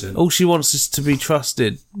competent. All she wants is to be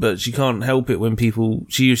trusted, but she can't help it when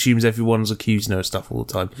she assumes everyone's accusing her of stuff all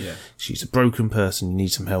the time. Yeah. She's a broken person, you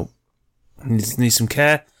need some help. Needs some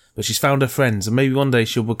care, but she's found her friends, and maybe one day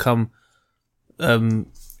she'll become a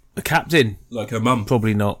captain. Like her mum.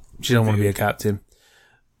 Probably not. She don't want to be a captain.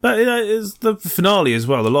 But, it's the finale as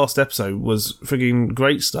well. The last episode was frigging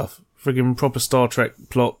great stuff. Frigging proper Star Trek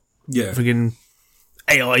plot. Yeah. Frigging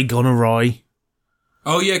AI gone awry.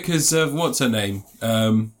 Oh, yeah, because what's her name?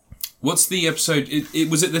 What's the episode?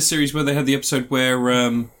 Was it this series where they had the episode where...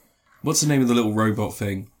 what's the name of the little robot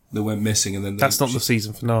thing that went missing? And then that's not the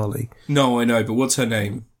season finale. No, I know, but what's her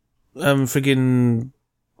name? Frigging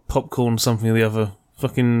Popcorn something or the other.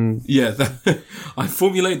 Fucking... Yeah, I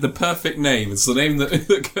formulate the perfect name. It's the name that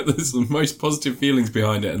there's the most positive feelings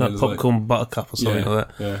behind it. And like Popcorn Buttercup or something like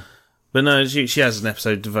that. Yeah. But no, she has an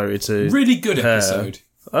episode devoted to... Really good episode.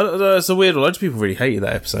 It's a weird one. Loads of people really hated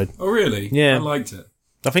that episode. Oh, really? Yeah. I liked it.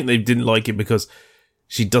 I think they didn't like it because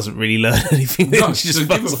she doesn't really learn anything. No, she just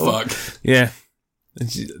doesn't give a fuck. Yeah. I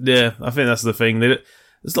think that's the thing.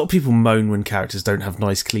 There's a lot of people moan when characters don't have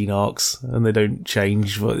nice, clean arcs and they don't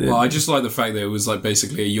change. Well, I just like the fact that it was like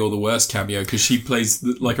basically a You're the Worst cameo because she plays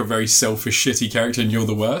like a very selfish, shitty character in You're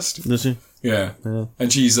the Worst. Does she? Yeah.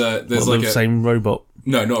 And she's, there's Not like the same robot.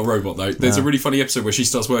 No, not a robot though. There's a really funny episode where she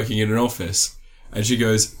starts working in an office and she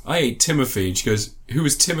goes, I ate Timothy. And she goes, who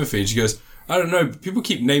was Timothy? And she goes, I don't know, but people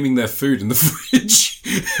keep naming their food in the fridge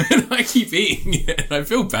and I keep eating it and I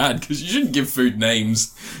feel bad because you shouldn't give food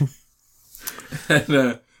names.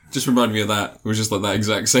 And just reminded me of that. It was just like that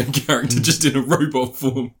exact same character, just in a robot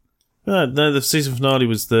form. No, the season finale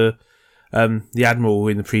was the Admiral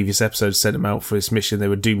in the previous episode sent them out for this mission. They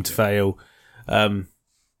were doomed to fail. And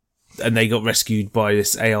they got rescued by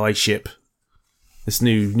this AI ship. This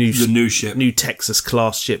new ship. New Texas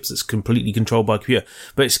class ships that's completely controlled by a computer.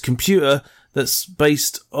 But it's a computer that's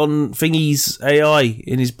based on Thingy's AI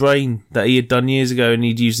in his brain that he had done years ago, and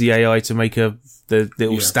he'd used the AI to make the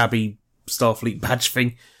little stabby Starfleet badge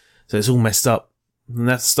thing. So it's all messed up. And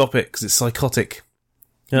they have to stop it because it's psychotic.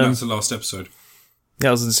 That's the last episode.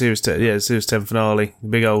 That was the series 10. Yeah, the series 10 finale.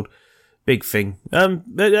 The big thing.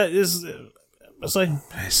 It's like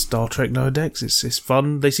Star Trek Lower Decks. It's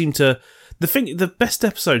fun. They seem to. The best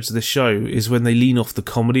episodes of the show is when they lean off the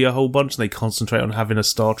comedy a whole bunch and they concentrate on having a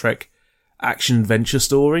Star Trek action adventure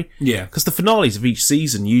story. Yeah. Because the finales of each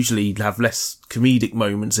season usually have less comedic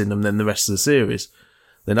moments in them than the rest of the series,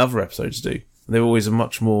 than other episodes do. They're always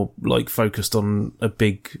much more like focused on a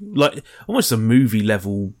big, like almost a movie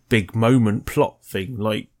level big moment plot thing.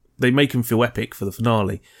 Like they make them feel epic for the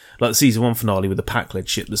finale, like the season 1 finale with the Packlet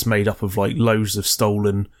ship that's made up of like loads of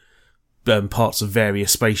stolen parts of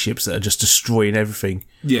various spaceships that are just destroying everything.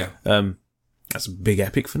 Yeah. That's a big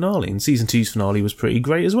epic finale. And season 2's finale was pretty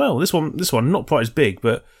great as well. This one not quite as big,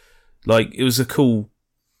 but like it was a cool.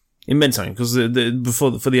 It meant something because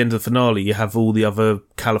for the end of the finale, you have all the other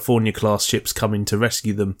California class ships coming to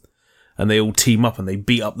rescue them, and they all team up and they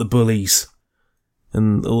beat up the bullies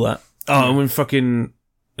and all that. Oh, and when fucking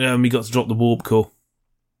we got to drop the warp core.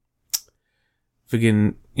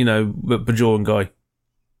 Fucking Bajoran guy.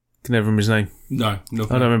 Can never remember his name. No, I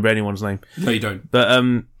don't remember anyone's name. No, you don't. But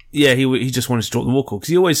yeah, he just wanted to drop the warp core because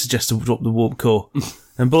he always suggests to drop the warp core,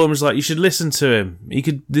 and Bullen was like, "You should listen to him.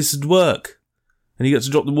 This would work." And he got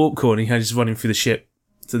to drop the warp core and he had just running through the ship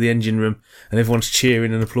to the engine room and everyone's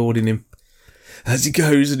cheering and applauding him as he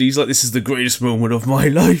goes and he's like, this is the greatest moment of my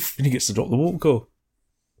life, and he gets to drop the warp core.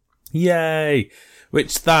 Yay!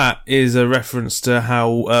 Which that is a reference to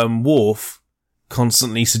how Worf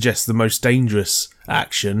constantly suggests the most dangerous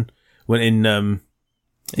action when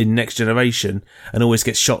in Next Generation and always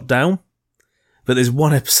gets shot down. But there's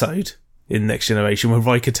one episode in Next Generation where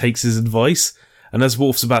Riker takes his advice, and as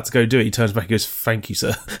Worf's about to go do it, he turns back and goes, "Thank you,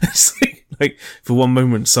 sir." It's like for one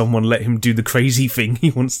moment, someone let him do the crazy thing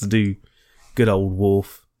he wants to do. Good old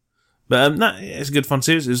Worf. But it's a good fun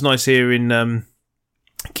series. It was nice hearing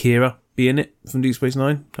Kira be in it from Deep Space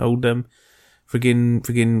Nine. Old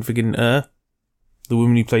friggin' the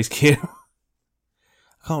woman who plays Kira.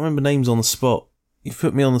 I can't remember names on the spot. You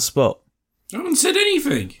put me on the spot. I haven't said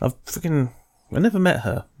anything. I never met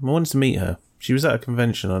her. I wanted to meet her. She was at a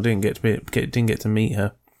convention. I didn't get to meet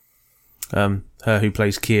her. Her who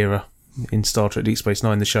plays Kira in Star Trek Deep Space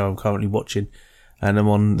Nine, the show I'm currently watching, and I'm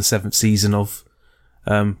on the 7th season of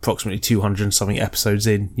approximately 200 and something episodes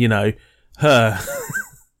in. You know, her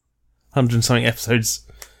 100 and something episodes.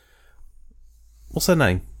 What's her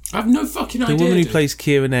name? I have no fucking idea. The woman who plays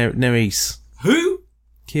Kira Nerys. Who?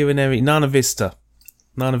 Kira Nerys. Nana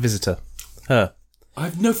Visitor. Her. I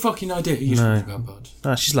have no fucking idea who you're talking about, bud.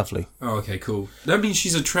 No, she's lovely. Oh, okay, cool. That means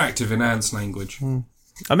she's attractive in Anne's language.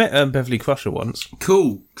 I met Beverly Crusher once.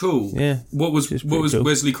 Cool. Yeah. What was cool.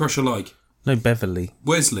 Wesley Crusher like? No, Beverly.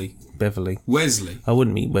 Wesley. I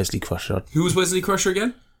wouldn't meet Wesley Crusher. Who was Wesley Crusher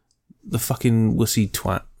again? The fucking wussy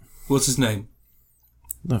twat. What's his name?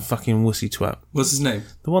 The fucking wussy twat. What's his name?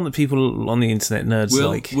 The one that people on the internet nerds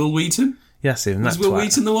like. Will Wheaton? Yes, him. That's Will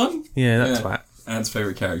Wheaton the one? Yeah, that twat. Anne's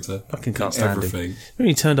favourite character. Fucking can't stand everything. him. When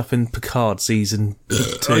he turned up in Picard season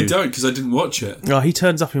 2. I don't, because I didn't watch it. Oh, he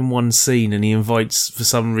turns up in one scene and he invites, for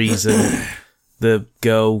some reason, the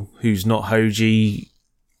girl who's not Hoji.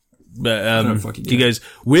 He goes,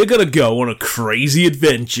 "We're going to go on a crazy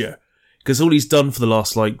adventure." Because all he's done for the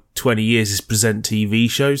last, 20 years is present TV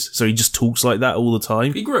shows. So he just talks like that all the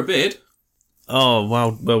time. He grew a beard. Oh,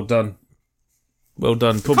 wow. Well done. Well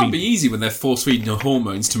done. It can't be easy when they're force-feeding your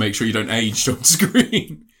hormones to make sure you don't age on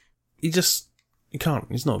screen. He can't.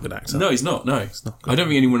 He's not a good actor. No, he's not. No. I don't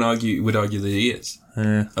think anyone would argue that he is.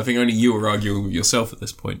 I think only you are arguing with yourself at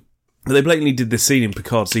this point. But they blatantly did this scene in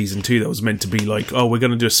Picard season 2 that was meant to be like, oh, we're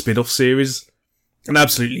going to do a spin-off series. And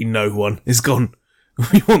absolutely no one is gone,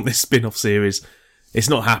 We want this spin-off series. It's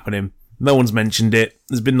not happening. No one's mentioned it.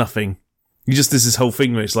 There's been nothing. You just, there's this whole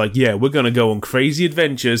thing where it's like, yeah, we're going to go on crazy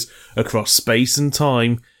adventures across space and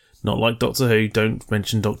time. Not like Doctor Who. Don't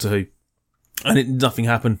mention Doctor Who. And nothing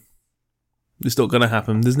happened. It's not going to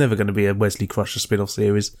happen. There's never going to be a Wesley Crusher spin-off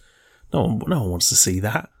series. No one wants to see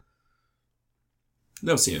that.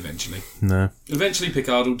 They'll see it eventually. No. Eventually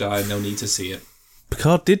Picard will die and they'll need to see it.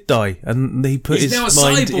 Picard did die, and he put He's his now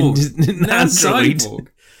a mind cyborg. in an Now a android. cyborg.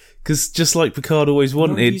 Because just like Picard always No,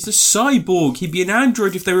 wanted... he's a cyborg. He'd be an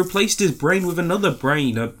android if they replaced his brain with another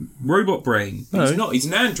brain, a robot brain. But he's not. He's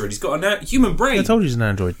an android. He's got a human brain. I told you he's an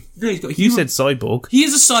android. Yeah, he's got a You human... said cyborg. He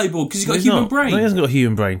is a cyborg because he's got a He's human not. brain. No, he hasn't got a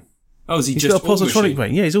human brain. Oh, is he He's just got a all positronic machine?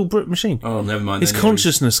 brain. Yeah, he's all machine. Oh, never mind. His then,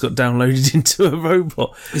 consciousness got downloaded into a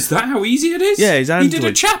robot. Is that how easy it is? Yeah, he's He did a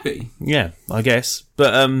android. chappy. Yeah, I guess.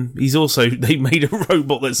 But he's also... They made a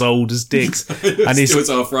robot that's old as dicks. And he's Still has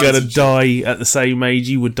arthritis going to and shit. die at the same age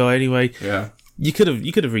he would die anyway. Yeah. You could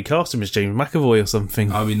have recast him as James McAvoy or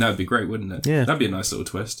something. I mean, that'd be great, wouldn't it? Yeah. That'd be a nice little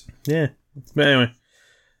twist. Yeah. But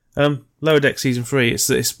anyway. Lower Deck Season 3,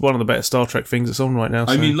 it's one of the better Star Trek things that's on right now.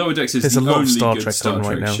 I so- mean, Lower Decks is There's the a lot of only Star good Trek Star on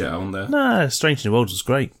Trek right now. shit on there. Nah, Strange New Worlds was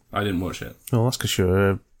great. I didn't watch it. Well, that's because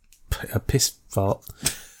you're a piss fart.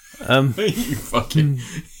 You fucking...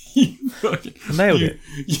 I nailed it.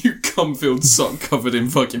 You cum-filled sock covered in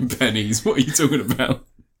fucking pennies. What are you talking about?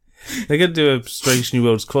 They're going to do a Strange New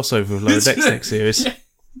Worlds crossover with Lower Decks next series. Yeah,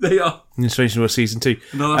 they are. In Strange New Worlds Season 2.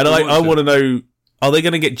 And I'll have And to I watch it. want to know, are they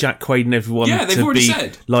going to get Jack Quaid and everyone Yeah, they've to already be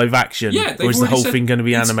said. live action? Yeah, they've or is the already whole said thing going to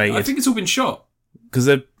be I animated? think it's all been shot. Because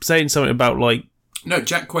they're saying something about, like, No,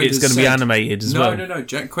 Jack Quaid it's has going to be said- animated as well. No.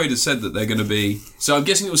 Jack Quaid has said that they're going to be... So I'm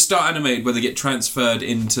guessing it will start animated where they get transferred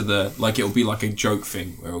into the... Like, it'll be like a joke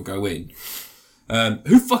thing where it'll go in.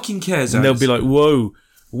 Who fucking cares? And they'll be like, whoa,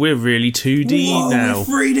 we're really 2D now.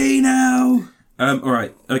 We're 3D now!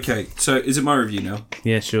 Alright, okay. So, is it my review now?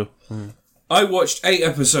 Yeah, sure. I watched 8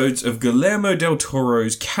 episodes of Guillermo del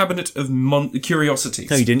Toro's Cabinet of Curiosities.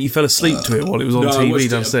 No, you didn't. You fell asleep to it while it was on No, I TV watched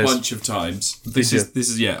downstairs. it a bunch of times. This you?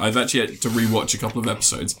 is I've actually had to rewatch a couple of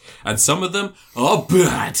episodes, and some of them are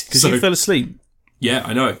bad. Because you fell asleep. Yeah,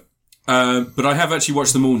 I know. But I have actually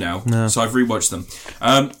watched them all now, so I've rewatched them.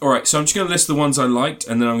 Alright, so I'm just going to list the ones I liked,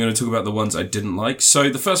 and then I'm going to talk about the ones I didn't like. So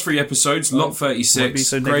the first 3 episodes, Lot why be 36,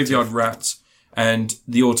 so negative? Graveyard Rats, and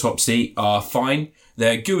The Autopsy are fine.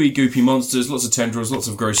 They're gooey, goopy monsters, lots of tendrils, lots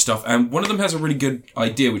of gross stuff, and one of them has a really good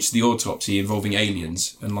idea, which is The Autopsy, involving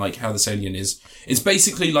aliens, and like how this alien is. It's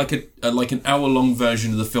basically like an hour-long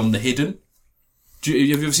version of the film The Hidden. Have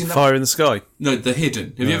you ever seen that? Fire in the Sky. No, The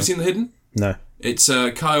Hidden. Have you ever seen The Hidden? No. It's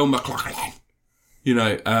Kyle MacLachlan,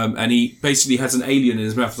 and he basically has an alien in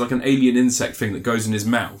his mouth. It's like an alien insect thing that goes in his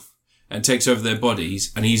mouth and takes over their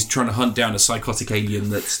bodies, and he's trying to hunt down a psychotic alien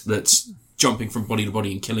that's jumping from body to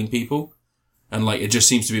body and killing people, and like it just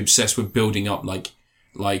seems to be obsessed with building up like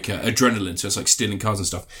adrenaline, so it's like stealing cars and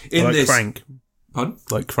stuff. In Like this, Crank. pardon?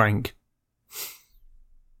 Like Crank.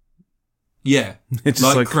 Yeah, It's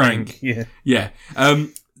just like Crank. Yeah. Yeah.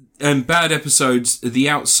 And bad episodes, The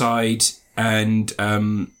Outside and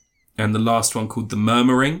the last one called The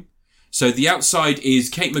Murmuring. So The Outside is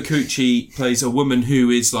Kate McCucci plays a woman who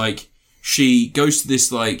is like, she goes to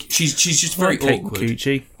this like, she's just very Kate awkward.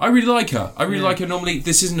 McCucci. I really like her. I really like her. Normally,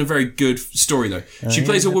 this isn't a very good story though. She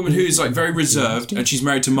plays a woman who is like very reserved, and she's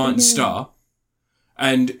married to Martin Starr.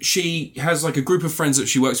 And she has like a group of friends that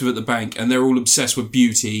she works with at the bank, and they're all obsessed with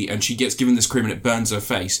beauty, and she gets given this cream and it burns her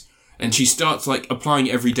face. And she starts like applying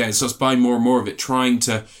it every day and starts buying more and more of it, trying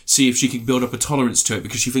to see if she can build up a tolerance to it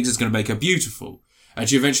because she thinks it's going to make her beautiful. And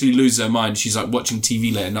she eventually loses her mind. She's like watching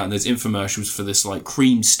TV late at night and there's infomercials for this like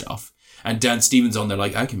cream stuff. And Dan Stevens on there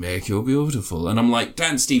like, I can make you beautiful. And I'm like,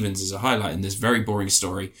 Dan Stevens is a highlight in this very boring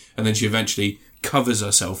story. And then she eventually covers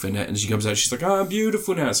herself in it and she comes out, she's like, oh, I'm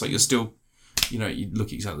beautiful now. It's like, you're still, you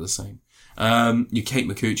look exactly the same. You're Kate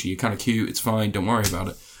McCucci, you're kind of cute, it's fine, don't worry about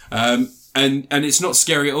it. And it's not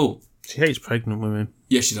scary at all. She hates pregnant women.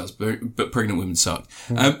 Yes, she does, but pregnant women suck.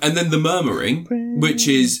 And then The Murmuring, which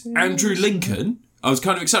is Andrew Lincoln. I was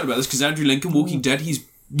kind of excited about this because Andrew Lincoln, Walking Dead, he's,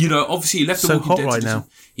 obviously he left the So Walking hot Dead. right now.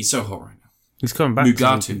 He's so hot right now. He's coming back to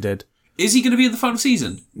Mugatu. Walking Dead. Is he going to be in the final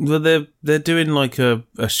season? Well, they're doing like a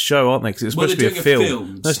show, aren't they? Because it's Well, supposed to be they're a doing film. a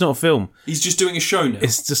film. No, it's not a film. He's just doing a show now.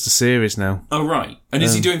 It's just a series now. Oh, right. And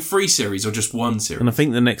is he doing 3 series or just 1 series? And I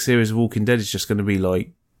think the next series of Walking Dead is just going to be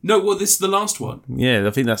like... No, well, this is the last one. Yeah, I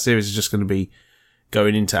think that series is just going to be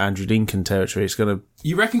going into Andrew Lincoln territory. It's going to...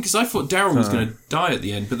 You reckon? Because I thought Darren was going to die at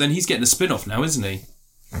the end, but then he's getting a spin-off now, isn't he?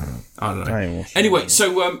 I don't know. Anyway,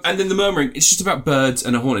 so, and then The Murmuring, it's just about birds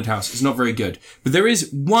and a haunted house. It's not very good. But there is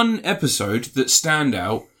one episode that stand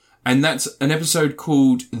out, And that's an episode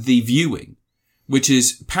called The Viewing, which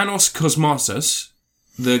is Panos Cosmatos,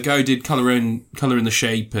 the guy who did Colour in the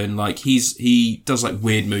Shape, and like he does like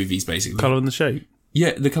weird movies basically. Colour in the Shape.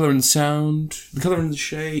 Yeah, the Colour and the Sound, the Colour and the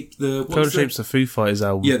Shape, Colour and the Shape's the Foo Fighters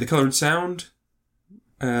album. Yeah, the Colour and Sound.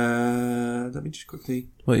 Let me just quickly.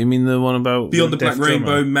 What, you mean the one about Beyond the Black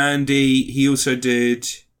Rainbow? Mandy. He also did.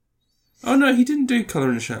 Oh no, he didn't do Colour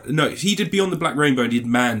and the Shadow. No, he did Beyond the Black Rainbow and he did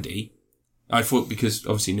Mandy. I thought because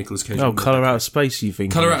obviously Nicolas Cage. Oh, Colour Out of Space, you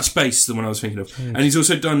think? Colour Out of Space is the one I was thinking of. And he's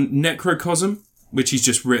also done Necrocosm, which he's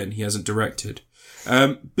just written. He hasn't directed.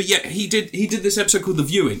 But yeah, he did this episode called The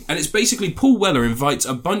Viewing, and it's basically Paul Weller invites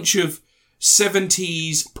a bunch of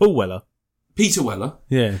 70s... Paul Weller? Peter Weller.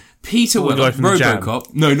 Yeah. Peter Weller.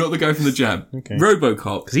 RoboCop. No, not the guy from The Jam. Okay.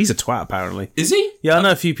 RoboCop. Because he's a twat, apparently. Is he? Yeah, I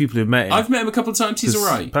know a few people who've met him. I've met him a couple of times. He's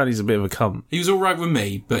alright. Apparently he's a bit of a cunt. He was alright with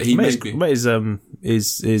me, but he made me... Met his son?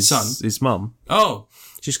 His mum. Oh.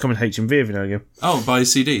 Just come and HMV every now and again. Oh, buy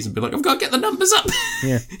his CDs and be like, I've got to get the numbers up.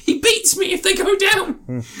 Yeah. He beats me if they go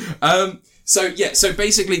down. So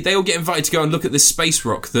basically they all get invited to go and look at this space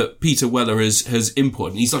rock that Peter Weller has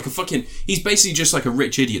imported. And he's like he's basically just like a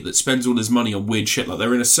rich idiot that spends all his money on weird shit. Like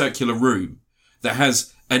they're in a circular room that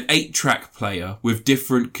has an 8-track player with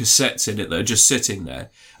different cassettes in it that are just sitting there.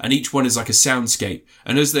 And each one is like a soundscape.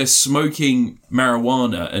 And as they're smoking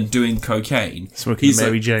marijuana and doing cocaine... Smoking the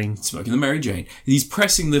Mary Jane. He's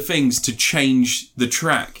pressing the things to change the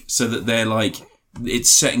track so that they're like... It's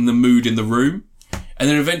setting the mood in the room. And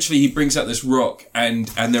then eventually he brings out this rock and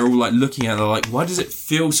they're all like looking at it. They're like, why does it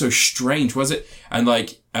feel so strange? Was it? And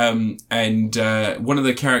like, one of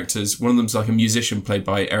the characters, one of them's like a musician played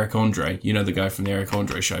by Eric Andre. You know, the guy from the Eric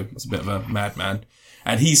Andre show. He's a bit of a madman.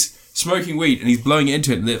 And he's smoking weed and he's blowing it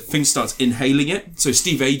into it and the thing starts inhaling it. So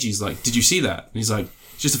Steve Agee's like, did you see that? And he's like,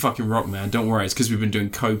 it's just a fucking rock, man. Don't worry. It's because we've been doing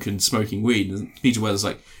coke and smoking weed. And Peter Weller's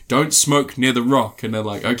like, don't smoke near the rock. And they're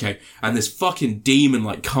like, okay. And this fucking demon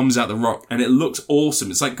like comes out the rock and it looks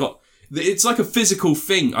awesome. It's like a physical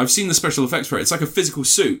thing. I've seen the special effects for it. It's like a physical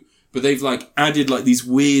suit, but they've like added like these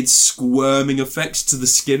weird squirming effects to the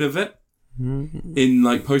skin of it in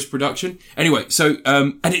like post-production. Anyway, so,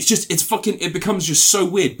 and it becomes just so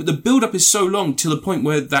weird, but the build-up is so long till the point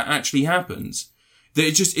where that actually happens. That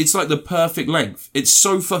it's like the perfect length. It's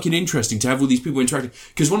so fucking interesting to have all these people interacting.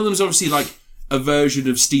 Because one of them is obviously like a version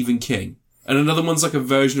of Stephen King. And another one's like a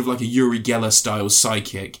version of like a Uri Geller style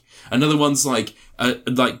psychic. Another one's like a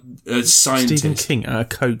scientist. Stephen King at a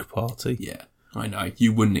coke party. Yeah, I know.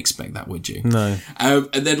 You wouldn't expect that, would you? No. And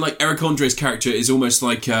then like Eric Andre's character is almost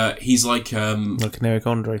like, he's like... like an Eric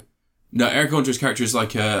Andre. No, Eric Andre's character is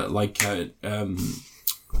like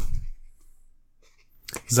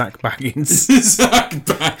Zach Baggins. Zach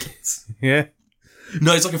Baggins. Yeah.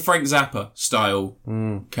 No, it's like a Frank Zappa style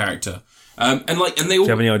character. And they all... Do you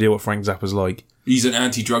have any idea what Frank Zappa's like? He's an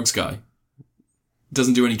anti-drugs guy.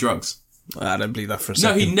 Doesn't do any drugs. I don't believe that for a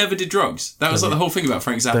second. No, he never did drugs. That was like the whole thing about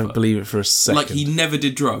Frank Zappa. Don't believe it for a second. Like, he never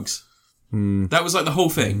did drugs. That was like the whole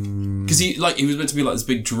thing. Because he was meant to be like this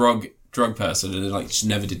big drug person and like just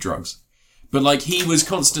never did drugs. But like he was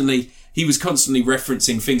constantly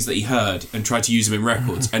referencing things that he heard and tried to use them in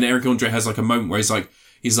records. And Eric Andre has like a moment where he's like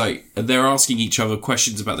they're asking each other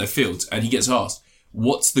questions about their fields and he gets asked,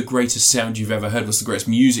 what's the greatest sound you've ever heard? What's the greatest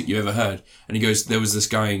music you've ever heard? And he goes, there was this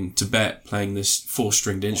guy in Tibet playing this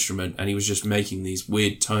 4-stringed instrument and he was just making these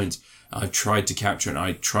weird tones. I've tried to capture it and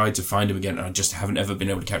I tried to find him again and I just haven't ever been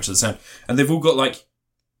able to capture the sound. And they've all got like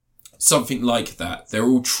something like that. They're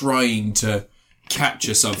all trying to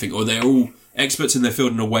capture something, or they're all experts in their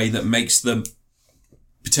field in a way that makes them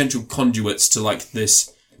potential conduits to like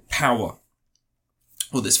this power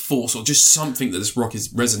or this force or just something that this rock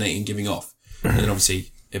is resonating, giving off. And then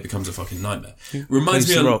obviously it becomes a fucking nightmare. Reminds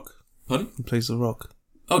me of... Rock. Pardon? He plays The Rock.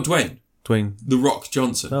 Oh, Dwayne. The Rock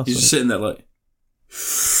Johnson. Oh, he's just sitting there like...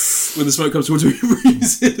 When the smoke comes towards him, he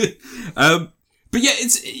breathes in. But yeah,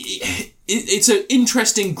 it's an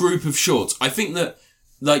interesting group of shorts. I think that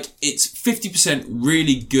like it's 50%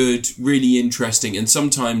 really good, really interesting, and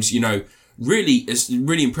sometimes, you know, it's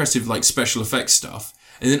really impressive like special effects stuff.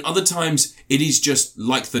 And then other times it is just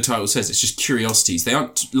like the title says, it's just curiosities. They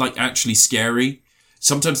aren't like actually scary.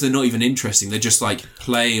 Sometimes they're not even interesting. They're just like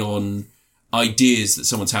play on ideas that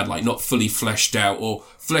someone's had, like not fully fleshed out or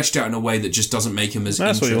fleshed out in a way that just doesn't make them as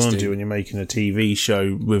That's interesting. What you want to do when you're making a TV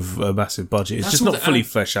show with a massive budget. It's just not fully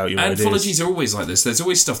flesh out your ideas. Anthologies are always like this. There's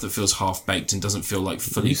always stuff that feels half-baked and doesn't feel like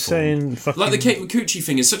fully formed. Like the Kate Micucci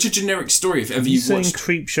thing is such a generic story if ever you've watched...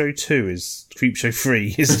 Creepshow 2 is... Creepshow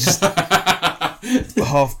 3 is just...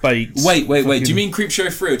 half baked. Wait. Do you mean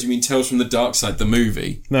Creepshow 3 or do you mean Tales from the Dark Side, the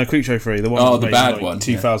movie? No, Creepshow 3, the one. Oh, the bad one.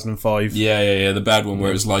 2005. Yeah, the bad one where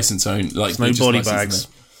it was license owned. Like no body bags.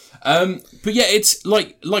 But yeah, it's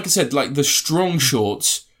like I said, like the strong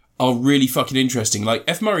shorts are really fucking interesting. Like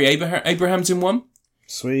F. Murray Abraham's in one.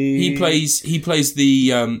 Sweet. He plays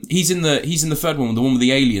the he's in the third one, the one with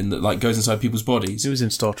the alien that like goes inside people's bodies. He was in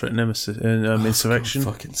Star Trek Nemesis Insurrection.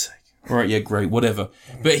 For fucking sake. Right, yeah, great, whatever.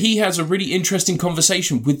 But he has a really interesting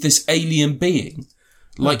conversation with this alien being.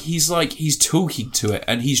 Like he's talking to it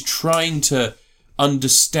and he's trying to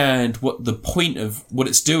understand what the point of what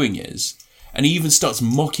it's doing is. And he even starts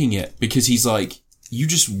mocking it because he's like, you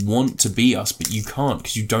just want to be us, but you can't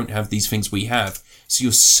because you don't have these things we have. So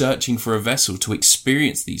you're searching for a vessel to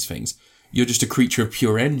experience these things. You're just a creature of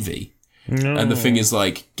pure envy. No. And the thing is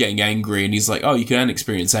like getting angry and he's like, oh, you can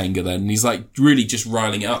experience anger then. And he's like really just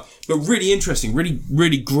riling it up. But really interesting, really,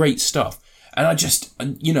 really great stuff. And I just,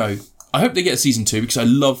 I hope they get a season 2 because I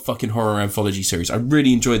love fucking horror anthology series. I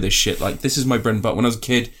really enjoy this shit. Like this is my bread and butter. When I was a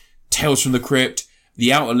kid, Tales from the Crypt,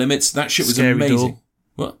 The Outer Limits, that shit was Scary amazing. Door.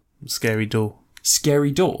 What? Scary Door.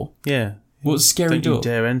 Scary Door? Yeah. What's Scary Door? Don't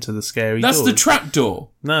you dare enter the scary door. That's the trap door.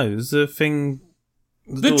 No, there's a thing.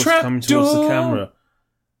 The door's trap coming towards door. the camera.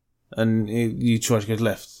 And you try to go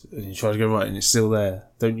left, and you try to go right, and it's still there.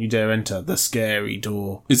 Don't you dare enter the scary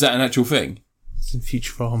door. Is that an actual thing? It's in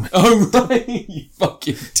Futurama. Oh, right. You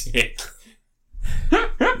fucking dick.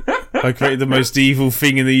 I created the most evil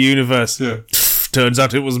thing in the universe. Yeah. Turns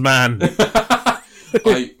out it was man.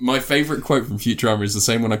 My favourite quote from Futurama is the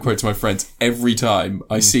same one I quote to my friends every time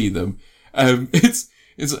I see them. It's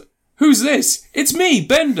who's this? It's me,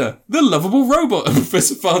 Bender, the lovable robot. And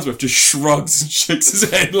Professor Farnsworth just shrugs and shakes his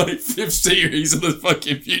head like 5th series of the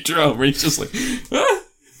fucking Futurama. He's just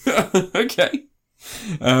like, okay.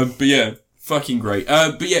 But yeah, fucking great.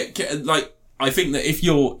 But yeah, like, I think that if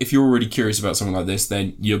you're already curious about something like this,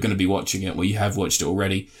 then you're going to be watching it, or you have watched it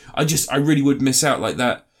already. I really would miss out like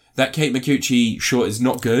that. That Kate Micucci short is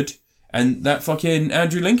not good, and that fucking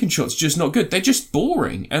Andrew Lincoln shot's just not good. They're just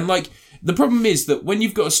boring. And like, the problem is that when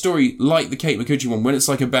you've got a story like the Kate Micucci one, when it's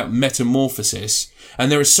like about metamorphosis,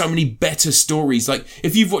 and there are so many better stories, like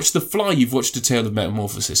if you've watched The Fly, you've watched A Tale of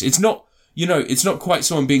Metamorphosis. It's not, it's not quite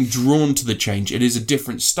someone being drawn to the change. It is a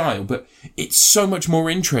different style, but it's so much more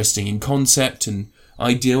interesting in concept and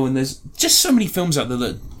ideal, and there's just so many films out there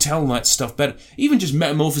that tell that stuff better. Even just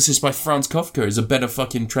Metamorphosis by Franz Kafka is a better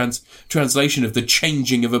fucking translation of the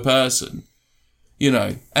changing of a person.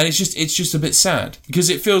 And it's just a bit sad because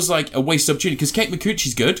it feels like a wasted opportunity because Kate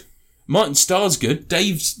Micucci's good, Martin Starr's good,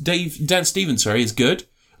 Dan Stevens, is good.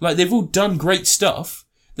 Like, they've all done great stuff.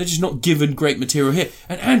 They're just not given great material here.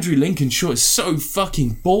 And Andrew Lincoln Short is so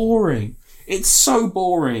fucking boring. It's so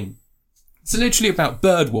boring. It's literally about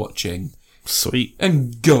bird watching. Sweet.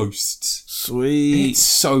 And ghosts. Sweet. It's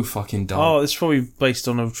so fucking dumb. Oh, it's probably based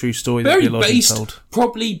on a true story Very that Bill Odding told.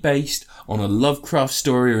 Probably based on a Lovecraft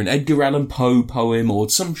story or an Edgar Allan Poe poem or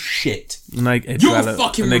some shit. An Edgar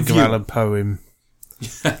Allan poem.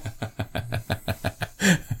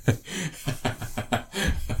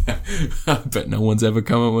 I bet no one's ever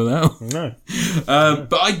come up with that. No.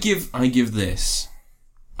 But I give this.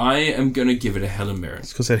 I am going to give it a Helen Mirren.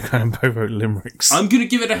 It's because Edgar Allan Poe wrote limericks. I'm going to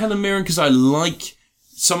give it a Helen Mirren because I like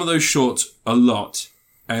some of those shorts a lot.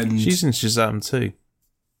 And she's in Shazam too.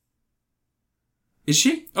 Is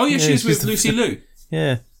she? Oh yeah, she's with Lucy Liu.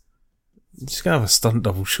 Yeah. She's going to have a stunt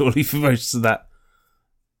double surely for most of that.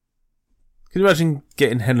 Can you imagine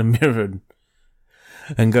getting Helen Mirren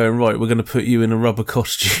and going, right, we're going to put you in a rubber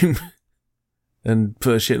costume and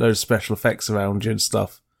put a shitload of special effects around you and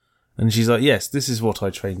stuff. And she's like, yes, this is what I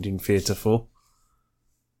trained in theatre for.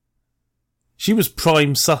 She was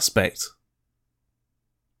prime suspect.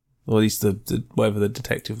 Or at least the whatever the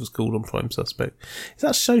detective was called on Prime Suspect. Is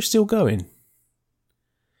that show still going?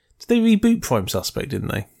 Did they reboot Prime Suspect,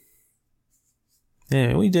 didn't they?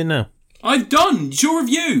 Yeah, what are you doing now? I've done! It's your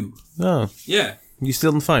review! Oh. Yeah. You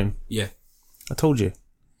still on the phone? Yeah. I told you.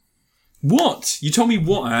 What? You told me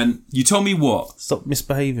what, Anne? You told me what? Stop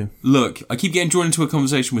misbehaving. Look, I keep getting drawn into a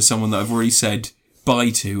conversation with someone that I've already said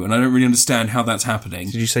bye to, and I don't really understand how that's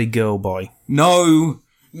happening. Did you say girl bye? No,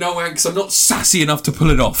 Anne, because I'm not sassy enough to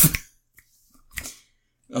pull it off.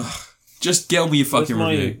 Ugh. Just get on with your fucking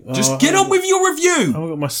review. Just get on with your review! I haven't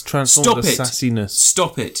got my Transformer sassiness.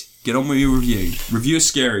 Stop it. Get on with your review. Review a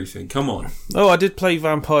scary thing. Come on. Oh, I did play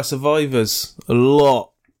Vampire Survivors a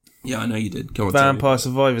lot. Yeah, I know you did. Go on. Vampire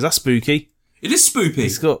Survivors. That's spooky. It is spooky.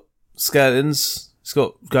 It's got skeletons. It's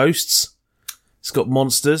got ghosts. It's got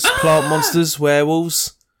monsters. Plant monsters.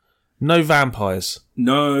 Werewolves. No vampires.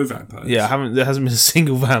 No vampires. Yeah, there hasn't been a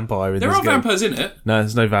single vampire in this game. There are vampires in it. No,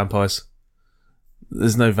 there's no vampires.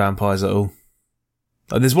 There's no vampires at all.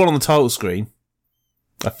 There's one on the title screen,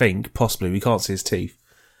 I think, possibly. We can't see his teeth.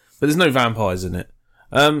 But there's no vampires in it.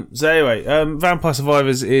 So anyway, Vampire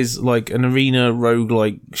Survivors is like an arena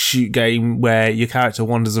roguelike shoot game where your character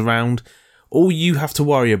wanders around. All you have to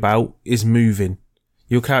worry about is moving.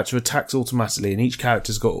 Your character attacks automatically, and each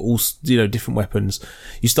character's got all, different weapons.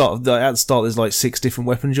 You start at the start. There's like 6 different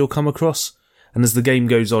weapons you'll come across, and as the game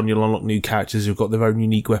goes on, you'll unlock new characters who've got their own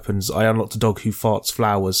unique weapons. I unlocked a dog who farts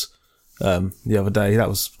flowers the other day. That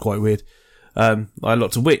was quite weird. I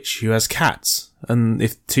unlocked a witch who has cats, and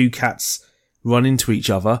if 2 cats run into each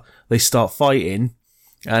other, they start fighting,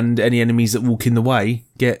 and any enemies that walk in the way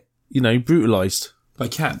get brutalized by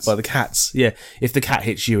cats. By the cats, yeah. If the cat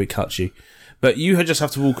hits you, it cuts you. But you just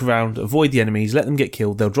have to walk around, avoid the enemies, let them get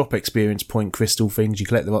killed. They'll drop experience point crystal things. You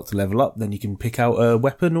collect them up to level up. Then you can pick out a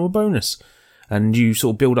weapon or a bonus. And you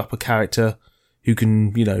sort of build up a character who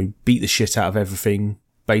can, beat the shit out of everything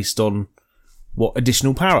based on what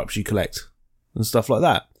additional power-ups you collect and stuff like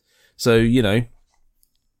that. So, you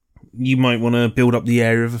might want to build up the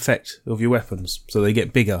area of effect of your weapons so they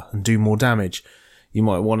get bigger and do more damage. You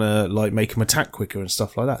might want to, make them attack quicker and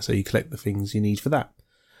stuff like that. So you collect the things you need for that.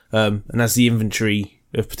 And as the inventory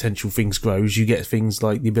of potential things grows, you get things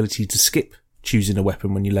like the ability to skip choosing a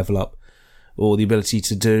weapon when you level up, or the ability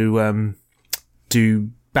to do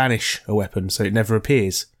banish a weapon so it never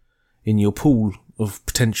appears in your pool of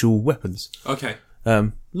potential weapons. Okay.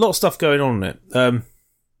 A lot of stuff going on in it.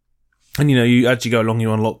 And you as you go along,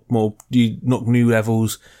 you unlock more, you unlock new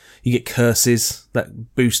levels, you get curses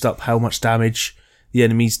that boost up how much damage the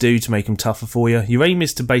enemies do to make them tougher for you. Your aim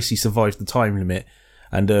is to basically survive the time limit,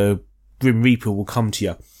 and a Grim Reaper will come to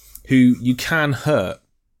you, who you can hurt.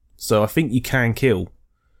 So I think you can kill.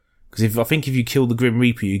 Because if you kill the Grim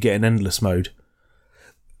Reaper, you get an endless mode.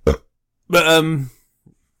 But,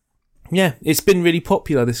 yeah, it's been really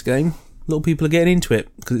popular, this game. A lot of people are getting into it,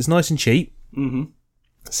 because it's nice and cheap. Mm-hmm.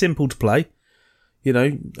 Simple to play.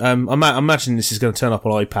 I'm imagining this is going to turn up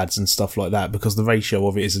on iPads and stuff like that, because the ratio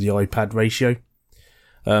of it is the iPad ratio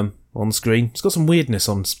on the screen. It's got some weirdness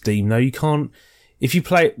on Steam, though. You can't... If you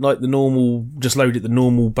play it like the normal, just load it the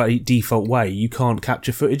normal default way, you can't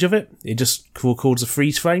capture footage of it. It just records a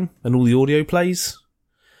freeze frame and all the audio plays.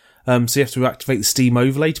 So you have to activate the Steam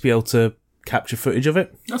overlay to be able to capture footage of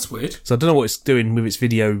it. That's weird. So I don't know what it's doing with its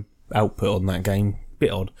video output on that game.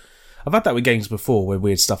 Bit odd. I've had that with games before where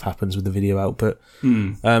weird stuff happens with the video output.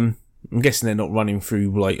 I'm guessing they're not running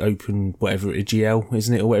through Open whatever it is, GL,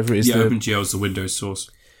 isn't it, or whatever it is. Yeah, OpenGL is the Windows source.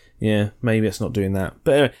 Yeah, maybe it's not doing that.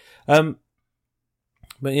 But anyway,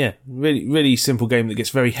 but yeah, really, really simple game that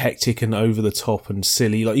gets very hectic and over the top and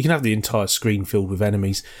silly. You can have the entire screen filled with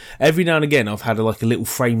enemies. Every now and again, I've had a little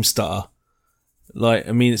frame stutter.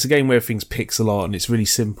 It's a game where everything's pixel art and it's really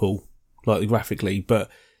simple, graphically,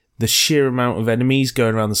 but the sheer amount of enemies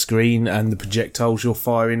going around the screen and the projectiles you're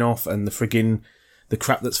firing off and the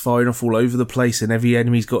crap that's firing off all over the place, and every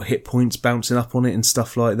enemy's got hit points bouncing up on it and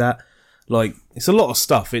stuff like that. It's a lot of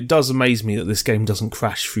stuff. It does amaze me that this game doesn't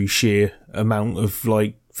crash through sheer amount of,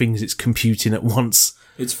 things it's computing at once.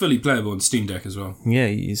 It's fully playable on Steam Deck as well.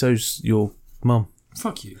 Yeah, so's your mum.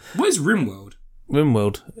 Fuck you. What is RimWorld?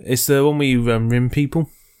 RimWorld. It's the one where you rim people.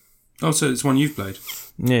 Oh, so it's one you've played?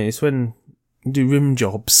 Yeah, it's when you do rim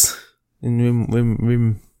jobs. In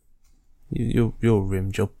rim... Your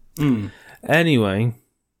rim job. Anyway,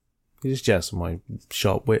 you just jazz on my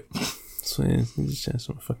sharp wit. So yeah, just jazz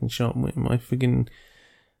on my fucking sharp wit. My friggin'...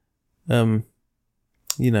 the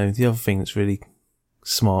other thing that's really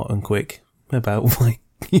smart and quick about my...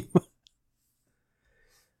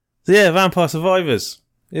 So yeah, Vampire Survivors.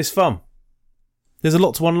 It's fun. There's a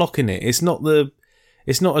lot to unlock in it. It's not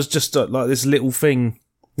as just this little thing.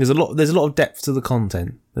 There's a lot of depth to the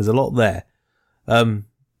content. There's a lot there.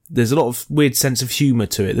 There's a lot of weird sense of humour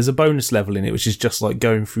to it. There's a bonus level in it, which is just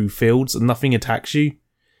going through fields and nothing attacks you.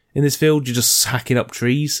 In this field, you're just hacking up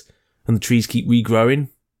trees and the trees keep regrowing.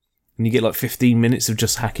 And you get 15 minutes of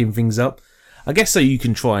just hacking things up. I guess so you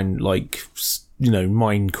can try and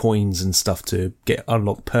mine coins and stuff to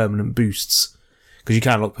unlock permanent boosts. Because you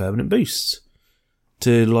can unlock permanent boosts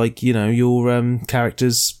to your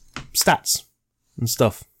character's stats and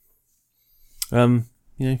stuff. Things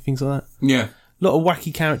like that. Yeah. A lot of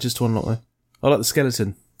wacky characters to unlock though. I like the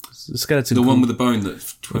skeleton. The skeleton. The one with the bone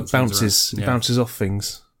that bounces off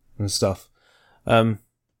things and stuff. I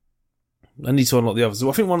need to unlock the others.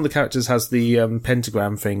 I think one of the characters has the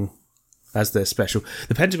pentagram thing as their special.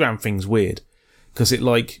 The pentagram thing's weird because it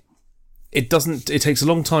takes a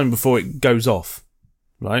long time before it goes off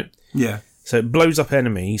right? Yeah. So it blows up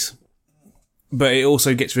enemies, but it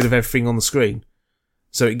also gets rid of everything on the screen.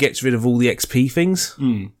 So it gets rid of all the XP things.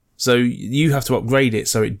 So you have to upgrade it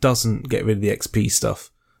so it doesn't get rid of the XP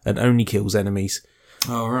stuff and only kills enemies.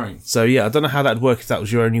 Oh, right. So yeah, I don't know how that'd work if that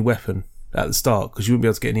was your only weapon at the start, because you wouldn't be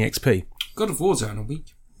able to get any XP. God of War's out in a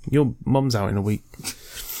week. Your mum's out in a week.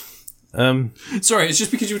 Sorry, it's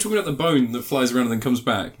just because you were talking about the bone that flies around and then comes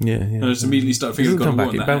back. Yeah. And I just immediately started It thinking doesn't of God come of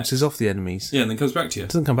War. back, it bounces off the enemies. Yeah, and then comes back to you. It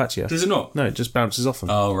doesn't come back to you. Does it not? No, it just bounces off them.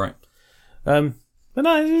 Oh, right. But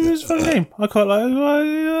no, it was a fun game. I quite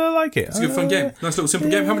like it. It's a good fun game. Nice little simple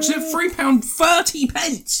game. How much is it?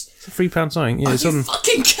 £3.30. It's a £3 something. Yeah, Are it's you on.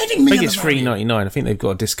 fucking kidding me? I think it's $3.99. I think they've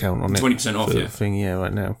got a discount on it. 20% off, for the yeah. thing, yeah,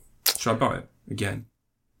 right now. Should I buy it again?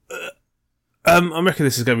 I reckon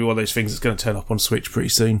this is going to be one of those things that's going to turn up on Switch pretty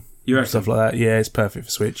soon. You reckon? Stuff like that. Yeah, it's perfect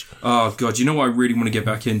for Switch. Oh, God. You know what I really want to get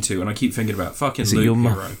back into? And I keep thinking about fucking Is it your Loop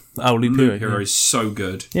mum? Hero. Oh, Loop Loop Hero. Hero is so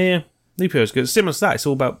good. Yeah. Loop Hero's good. Similar to that, it's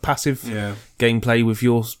all about passive gameplay with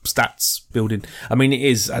your stats building. I mean, it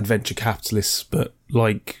is adventure capitalist, but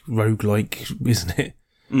like roguelike, isn't it?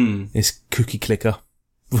 It's cookie clicker.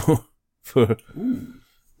 What are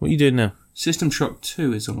you doing now? System Shock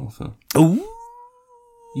 2 is on offer. Ooh.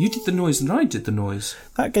 You did the noise and I did the noise.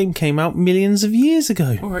 That game came out millions of years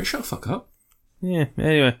ago. All right, shut the fuck up. Yeah,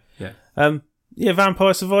 anyway. Yeah. Yeah,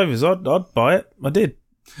 Vampire Survivors. I'd buy it. I did.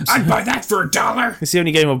 I'd buy that for $1. It's the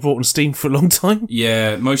only game I've bought on Steam for a long time.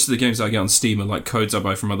 Yeah, most of the games I get on Steam are like codes I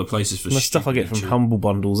buy from other places for The stuff I get from cheap. Humble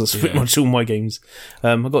Bundles. That's pretty much all my games.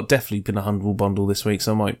 I got Deathloop in a Humble Bundle this week,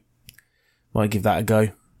 so I might give that a go.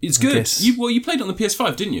 It's good. guess. You played it on the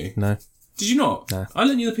PS5, didn't you? No. Did you not? No. I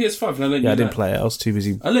lent you the PS5 and I lent you Yeah, I didn't that. play it. I was too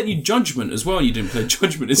busy. I lent you Judgment as well. You didn't play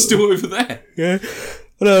Judgment. It's still over there. Yeah.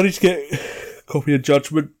 No, I need to get a copy of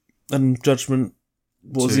Judgment. And Judgment,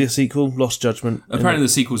 what was the sequel? Lost Judgment. Apparently the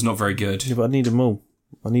sequel's not very good. Yeah, but I need them all.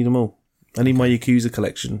 I need my Yakuza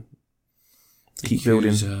collection to keep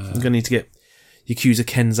building. I'm going to need to get Yakuza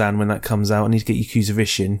Kenzan when that comes out. I need to get Yakuza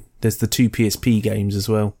Ishin. There's the 2 PSP games as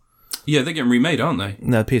well. Yeah, they're getting remade, aren't they?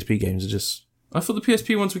 No, the PSP games are just... I thought the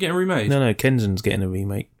PSP ones were getting remade. No, Kenzan's getting a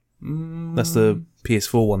remake. That's the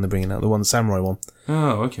PS4 one they're bringing out, the Samurai one.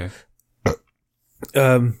 Oh, okay. But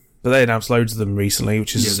they announced loads of them recently,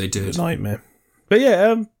 which is Yeah, they did. a nightmare. But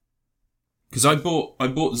yeah, Because I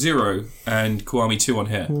bought Zero and Kiwami 2 on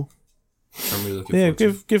here. I'm really looking yeah, forward to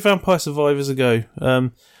it. give Vampire Survivors a go.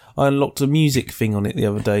 I unlocked a music thing on it the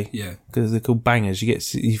other day. Yeah. Because they're called bangers.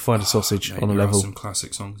 You find a sausage Mate, on a there are level. some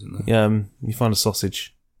classic songs in there. You find a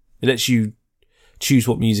sausage. It lets you choose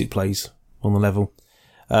what music plays on the level.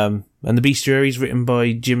 And the bestiary is written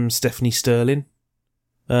by Jim Stephanie Sterling.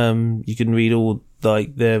 You can read all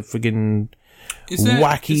like their friggin'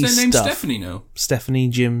 wacky is their name stuff. Stephanie now? Stephanie,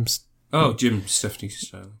 Jim. Oh, Jim Stephanie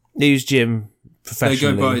Sterling. They use Jim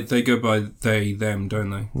professionally. They go by they, them,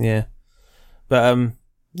 don't they? Yeah. But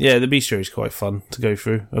yeah, the bestiary is quite fun to go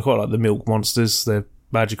through. I quite like the milk monsters. They're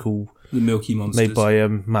magical. The Milky Monsters. Made by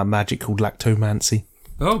magic called Lactomancy.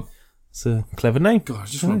 Oh. It's a clever name. God, I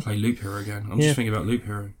just want to play Loop Hero again. I'm just thinking about Loop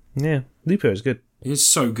Hero. Yeah, Loop Hero is good. It's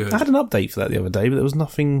so good. I had an update for that the other day, but there was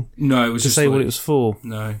nothing No, it was to just say like, what it was for.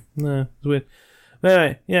 No. No, it was weird. But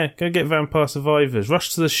anyway, yeah, go get Vampire Survivors.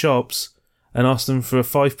 Rush to the shops and ask them for a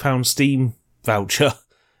 £5 Steam voucher,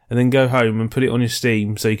 and then go home and put it on your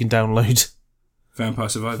Steam so you can download. Vampire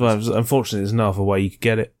Survivors. Unfortunately, there's no other way you could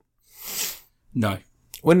get it. No.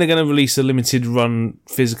 When they're going to release a limited run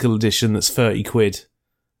physical edition that's £30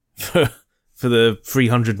 for the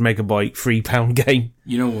 300 megabyte £3 game,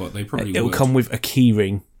 You know what? They probably it'll would. come with a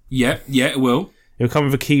keyring. Yeah, it will. It'll come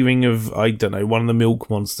with a keyring of, I don't know, one of the milk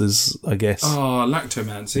monsters, I guess. Oh,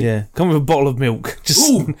 Lactomancy. Yeah, come with a bottle of milk.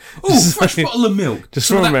 Ooh, fresh bottle of milk. Just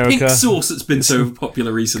Some from of that America. pink sauce that's been so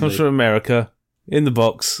popular recently. Comes from America, in the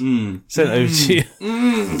box, Mm. sent over to you.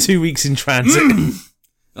 2 weeks in transit.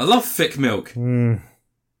 I love thick milk. But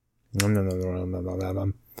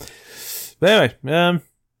anyway, are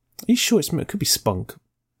you sure it could be spunk?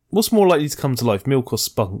 What's more likely to come to life, milk or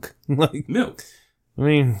spunk? Like, Milk. I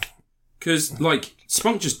mean, Because, like,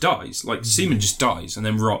 spunk just dies. Like, semen just dies and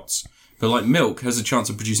then rots. But, like, milk has a chance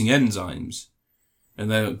of producing enzymes.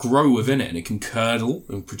 And they'll grow within it and it can curdle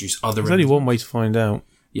and produce other there's only enzymes. one way to find out.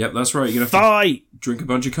 Yep, that's right. You're going to have Fight! to drink a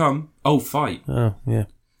bunch of cum. Oh, fight. Oh, yeah.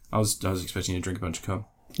 I was expecting you to drink a bunch of cum.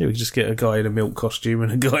 Yeah, we could just get a guy in a milk costume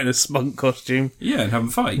and a guy in a spunk costume. Yeah, and have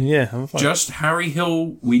a fight. Yeah, have a fight. Just Harry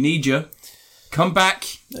Hill, we need you. Come back.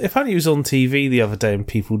 If only he was on TV the other day and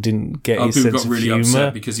people didn't get his People sense got really of upset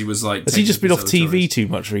humour. because he was like... Has he just been off taking TV celebrities. too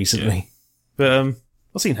much recently? Yeah. But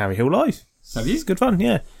I've seen Harry Hill live. Have you? It's good fun,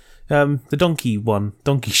 yeah. The Donkey one,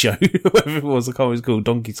 Donkey Show, whatever it was, I can't remember what it's called,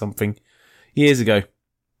 Donkey something, years ago.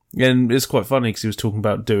 And it's quite funny because he was talking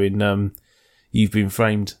about doing You've Been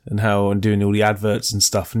Framed and doing all the adverts and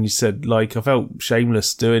stuff. And he said, like, I felt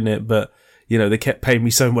shameless doing it, but, you know, they kept paying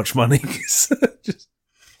me so much money.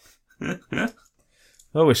 I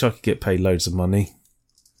wish I could get paid loads of money.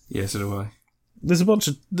 Yeah, so do I. There's all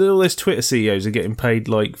those Twitter CEOs are getting paid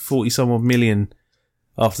like 40-some odd million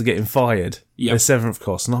after getting fired. Yep. Their severance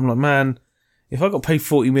costs. And I'm like, man, if I got paid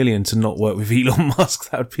 40 million to not work with Elon Musk,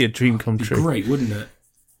 that would be a dream come true. Great, wouldn't it?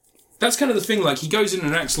 That's kind of the thing. Like, he goes in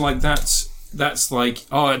and acts like that's like,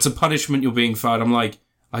 oh, it's a punishment you're being fired. I'm like,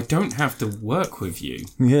 I don't have to work with you.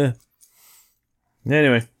 Yeah.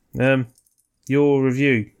 Anyway, your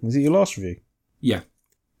review. Is it your last review? Yeah.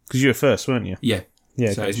 Because you were first, weren't you? Yeah.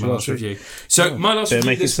 Yeah, so it's my last review. So my last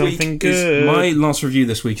review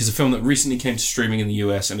this week is a film that recently came to streaming in the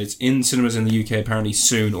US, and it's in cinemas in the UK apparently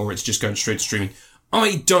soon, or it's just going straight to streaming.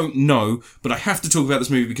 I don't know, but I have to talk about this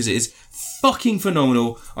movie because it is fucking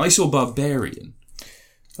phenomenal. I saw Barbarian.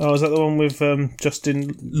 Oh, is that the one with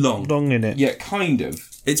Justin Long in it? Yeah, kind of.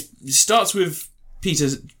 It starts with Peter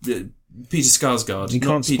Skarsgård. You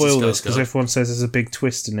can't spoil this because everyone says there's a big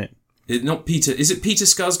twist in it. Not Peter. Is it Peter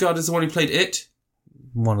Skarsgård is the one who played It?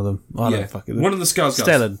 One of them. I don't fucking know. One of the Skarsgårds.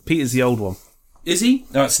 Stellan. Peter's the old one. Is he?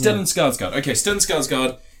 Stellan Skarsgård. Okay, Stellan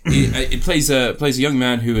Skarsgård. It plays a young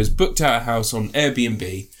man who has booked out a house on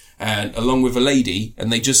Airbnb, and along with a lady,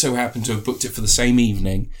 and they just so happen to have booked it for the same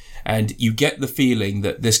evening. And you get the feeling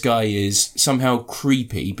that this guy is somehow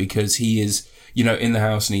creepy because he is, you know, in the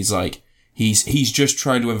house, and he's like, he's just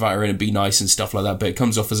trying to invite her in and be nice and stuff like that, but it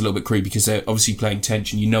comes off as a little bit creepy because they're obviously playing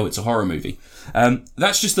tension. You know it's a horror movie.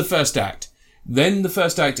 That's just the first act. Then the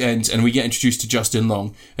first act ends and we get introduced to Justin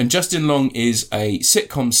Long. And Justin Long is a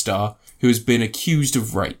sitcom star who has been accused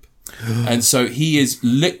of rape. And so he is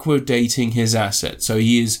liquidating his assets. So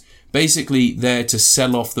he is basically there to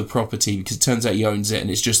sell off the property because it turns out he owns it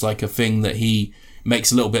and it's just like a thing that he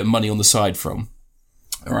makes a little bit of money on the side from.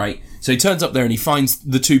 All right. So he turns up there and he finds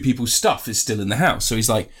the two people's stuff is still in the house. So he's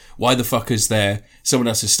like, why the fuck is there someone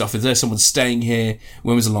else's stuff? Is there someone staying here?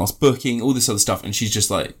 When was the last booking? All this other stuff. And she's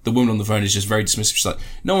just like, the woman on the phone is just very dismissive. She's like,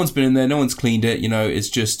 no one's been in there. No one's cleaned it. You know, it's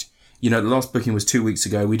just, you know, the last booking was 2 weeks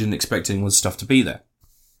ago. We didn't expect anyone's stuff to be there.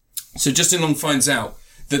 So Justin Long finds out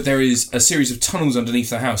that there is a series of tunnels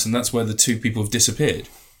underneath the house and that's where the two people have disappeared.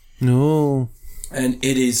 No. And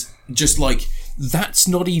it is just like, that's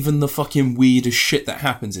not even the fucking weirdest shit that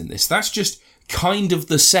happens in this. That's just kind of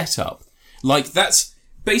the setup. Like, that's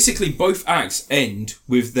basically both acts end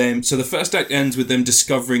with them. So the first act ends with them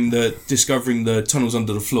discovering the tunnels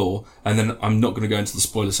under the floor. And then I'm not going to go into the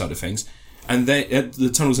spoiler side of things. And then the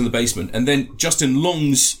tunnels in the basement. And then Justin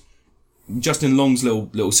Long's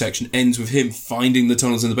little section ends with him finding the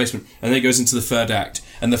tunnels in the basement, and then it goes into the third act,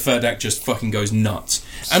 and the third act just fucking goes nuts.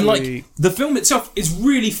 Sweet. And like the film itself is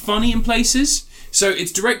really funny in places. So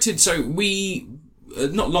it's directed. So we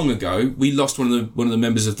not long ago we lost one of the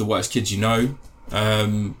members of the Whitest Kids You Know,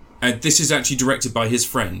 and this is actually directed by his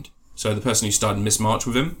friend. So the person who starred in Miss March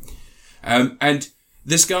with him, and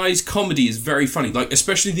this guy's comedy is very funny, like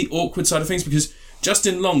especially the awkward side of things because.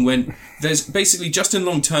 Justin Long, Justin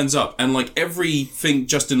Long turns up and like everything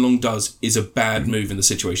Justin Long does is a bad move in the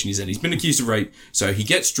situation he's in. He's been accused of rape, so he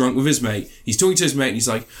gets drunk with his mate. He's talking to his mate and he's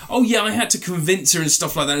like, oh yeah, I had to convince her and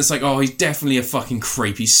stuff like that. And it's like, oh, he's definitely a fucking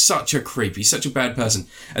creep. He's such a creep. He's such a bad person.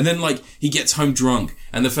 And then like he gets home drunk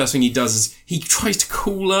and the first thing he does is he tries to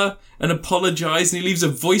call her and apologise and he leaves a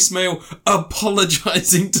voicemail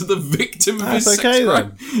apologising to the victim of his sex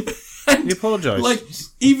crime. And, he apologised. Like,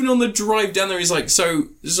 even on the drive down there, he's like, so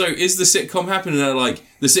is the sitcom happening? And they're like,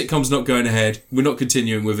 the sitcom's not going ahead. We're not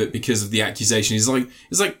continuing with it because of the accusation. He's like,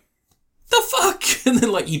 the fuck? And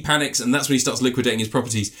then, like, he panics, and that's when he starts liquidating his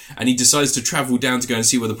properties. And he decides to travel down to go and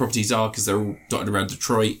see where the properties are, because they're all dotted around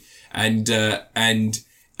Detroit. And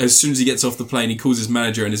as soon as he gets off the plane, he calls his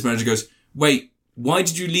manager, and his manager goes, wait, why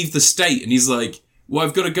did you leave the state? And he's like, well,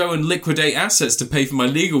 I've got to go and liquidate assets to pay for my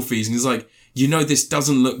legal fees. And he's like, you know, this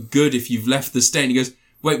doesn't look good if you've left the state. And he goes,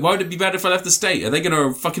 wait, why would it be bad if I left the state? Are they going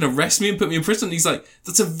to fucking arrest me and put me in prison? And he's like,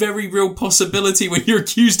 that's a very real possibility when you're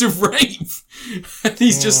accused of rape. And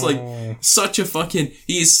he's just like,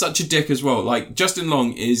 he is such a dick as well. Like, Justin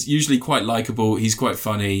Long is usually quite likable. He's quite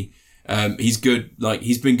funny. He's good. Like,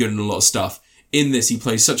 he's been good in a lot of stuff. In this, he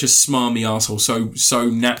plays such a smarmy asshole so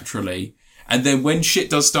naturally. And then when shit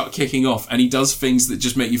does start kicking off and he does things that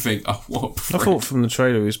just make you think, oh, what prick. I thought from the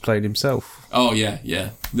trailer he was playing himself. Oh, yeah.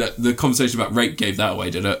 The conversation about rape gave that away,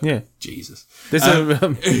 did it? Yeah. Jesus. There's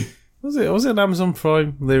was it on Amazon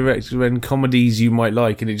Prime? They recommend comedies you might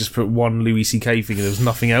like and it just put one Louis C.K. thing and there was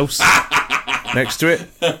nothing else. next to it.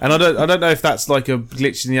 And I don't know if that's like a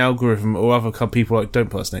glitch in the algorithm or other people like, don't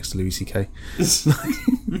put us next to Louis C.K.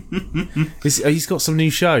 He's got some new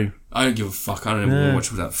show. I don't give a fuck. I don't even want to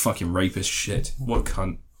watch all that fucking rapist shit. What a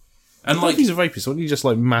cunt. And like, he's a rapist. Why don't you just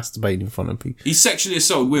like masturbate in front of people? He sexually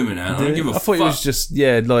assaulted women, and I don't give a fuck. I thought it was just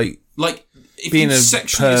like if you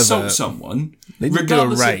sexually assault someone,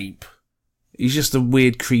 regardless do a rape. He's just a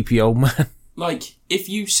weird, creepy old man. Like, if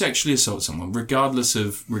you sexually assault someone, regardless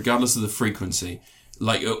of the frequency,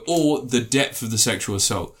 like, or the depth of the sexual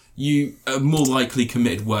assault, you are more likely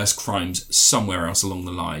committed worse crimes somewhere else along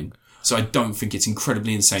the line. So I don't think it's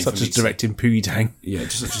incredibly insane. Such as directing Pootie-Tang. Yeah,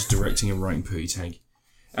 such as directing and writing Pootie-Tang.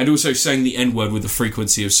 And also saying the N-word with the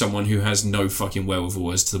frequency of someone who has no fucking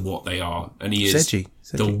wherewithal as to what they are. And he is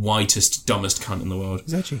the whitest, dumbest cunt in the world.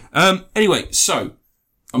 Anyway, so,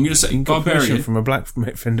 I'm going to say Barbarian. From a black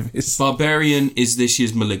friend of his. Barbarian is this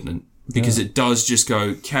year's Malignant. Because it does just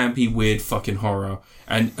go campy, weird fucking horror.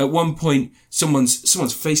 And at one point,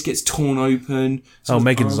 someone's face gets torn open.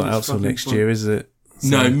 Megan's not out till next year, is it? So,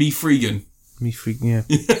 no, Me Freegan, yeah.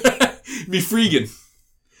 Me Freegan.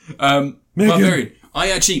 Barbarian.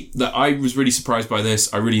 I was really surprised by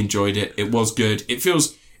this. I really enjoyed it. It was good.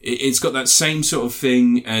 It's got that same sort of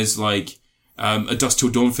thing as like, a Dusk Till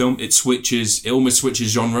Dawn film. It almost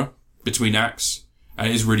switches genre between acts. And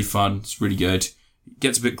it is really fun. It's really good. It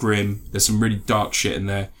gets a bit grim. There's some really dark shit in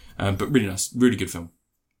there. But really nice. Really good film.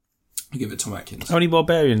 I give it Tom Atkins. How many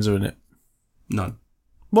barbarians are in it? None.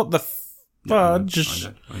 What the fudge? I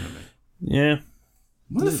know, mate. Yeah.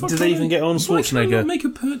 Did they even get on Schwarzenegger make a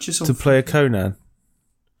purchase to play a Conan?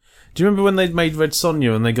 Do you remember when they made Red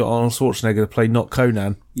Sonja and they got Arnold Schwarzenegger to play not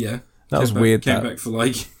Conan? Yeah. That was weird. Came back for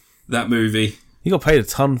like that movie. He got paid a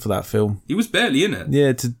ton for that film. He was barely in it.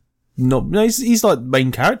 Yeah, he's like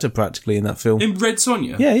main character practically in that film. In Red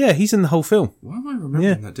Sonja? Yeah, he's in the whole film. Why am I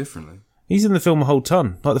remembering that differently? He's in the film a whole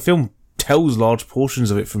ton. Like the film tells large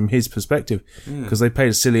portions of it from his perspective because they paid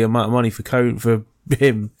a silly amount of money for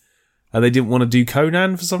him. And they didn't want to do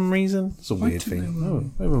Conan for some reason. It's a weird thing.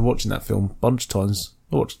 I remember watching that film a bunch of times.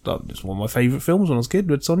 It's one of my favourite films when I was a kid,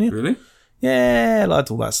 Red Sonja. Really? Yeah, I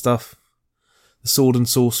liked all that stuff. The sword and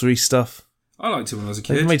sorcery stuff. I liked it when I was a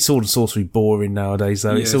kid. They've made sword and sorcery boring nowadays,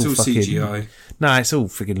 though. Yeah, it's all fucking CGI. Nah, it's all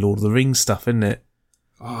freaking Lord of the Rings stuff, isn't it?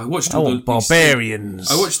 Oh, I watched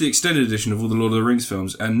barbarians. I watched the extended edition of all the Lord of the Rings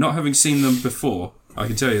films, and not having seen them before, I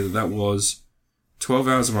can tell you that was 12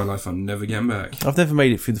 hours of my life I'm never getting back. I've never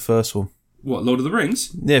made it through the first one. What, Lord of the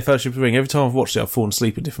Rings? Yeah, Fellowship of the Ring. Every time I've watched it, I've fallen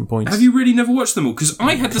asleep at different points. Have you really never watched them all? Because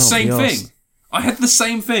I had the same thing. I had the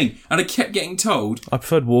same thing, and I kept getting told... I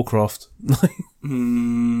preferred Warcraft.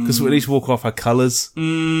 Because at least Warcraft had colours.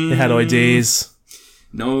 It had ideas.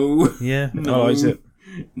 No. Yeah, I liked it.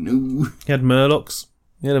 No. He had Murlocs.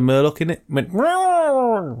 He had a Murloc in it. Went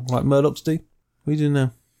like Murlocs do. What are you doing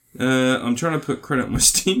now? I'm trying to put credit on my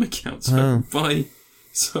Steam account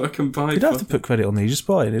so I can buy... You don't have to put credit on there. You just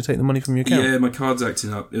buy it. It'll take the money from your account. Yeah, my card's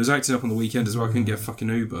acting up. It was acting up on the weekend as well. I couldn't get a fucking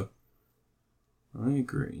Uber. I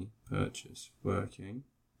agree. Purchase. Working.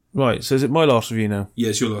 Right, so is it my last review now? Yeah,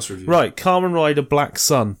 it's your last review. Right, Kamen Rider Black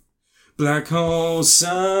Sun. Black hole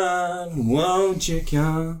sun, won't you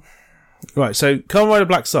come? Right, so Kamen Rider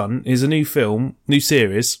Black Sun is a new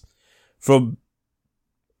series from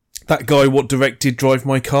that guy what directed Drive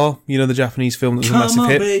My Car. You know, the Japanese film that was a massive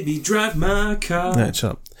hit? Come on, baby, drive my car. No,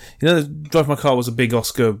 shut up. You know, Drive My Car was a big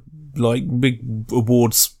Oscar, big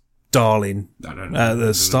awards darling at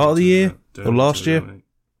the start of the year or last year.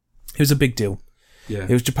 It was a big deal. Yeah.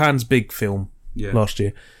 It was Japan's big film last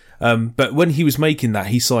year. But when he was making that,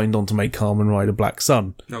 he signed on to make Kamen Rider Black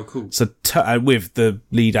Sun. Oh, cool. So with the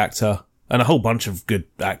lead actor and a whole bunch of good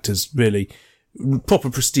actors, really. Proper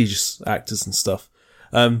prestigious actors and stuff.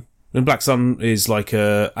 And Black Sun is like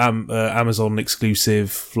a Amazon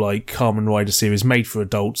exclusive, like Kamen Rider series made for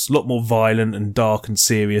adults. A lot more violent and dark and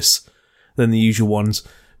serious than the usual ones.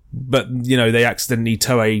 But, you know,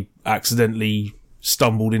 Toei accidentally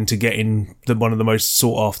stumbled into getting one of the most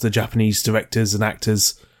sought after Japanese directors and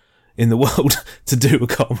actors in the world to do a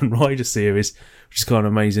Kamen Rider series, which is kind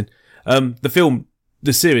of amazing.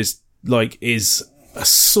 The series, is a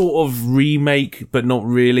sort of remake, but not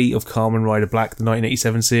really, of Kamen Rider Black, the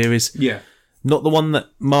 1987 series. Yeah. Not the one that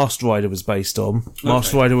Master Rider was based on. Okay.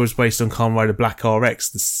 Master Rider was based on Kamen Rider Black RX,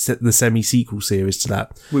 the semi-sequel series to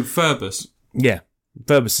that. With Ferbus. Yeah.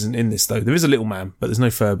 Ferbus isn't in this, though. There is a little man, but there's no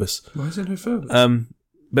Ferbus. Why is there no Ferbus?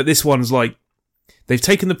 But this one's they've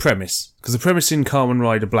taken the premise, because the premise in Kamen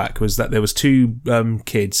Rider Black was that there was two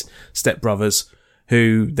kids, stepbrothers,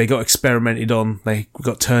 who they got experimented on. They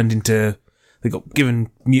got given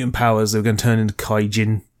mutant powers. They were going to turn into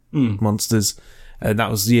kaijin monsters, and that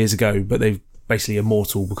was years ago. But they've basically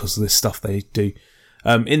immortal because of this stuff they do.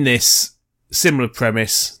 In this similar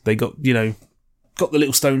premise, they got the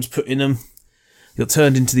little stones put in them. They got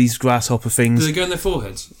turned into these grasshopper things. Do they go in their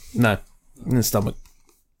foreheads? No, in the stomach.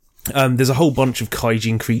 There's a whole bunch of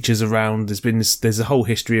kaijin creatures around. There's a whole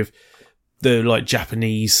history of the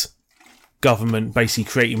Japanese government basically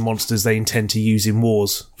creating monsters they intend to use in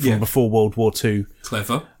wars from before World War II.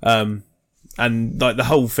 Clever. And the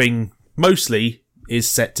whole thing mostly is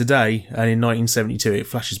set today, and in 1972 it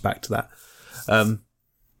flashes back to that.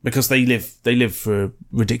 Because they live for a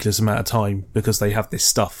ridiculous amount of time because they have this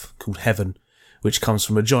stuff called heaven, which comes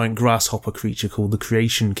from a giant grasshopper creature called the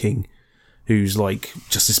Creation King, who's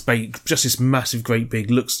just this massive, great big,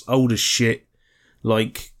 looks old as shit,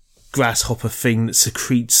 grasshopper thing that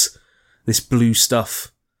secretes this blue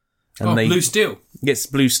stuff. And blue steel. Gets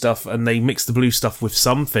blue stuff, and they mix the blue stuff with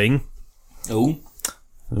something. Ooh.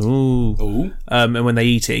 And when they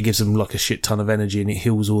eat it, it gives them a shit ton of energy, and it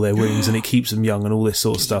heals all their wounds, and it keeps them young, and all this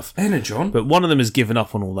sort of stuff. Energon. But one of them has given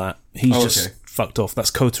up on all that. He's just fucked off.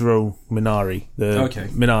 That's Kotaro Minami,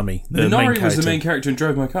 Minami. Minari was the main character in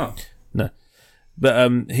Drove My Car. No,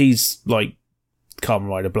 but he's like Kamen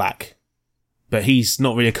Rider Black, but he's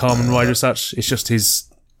not really a Kamen Rider as such. It's just his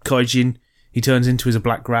kaijin he turns into is a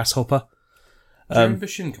black grasshopper. Do you remember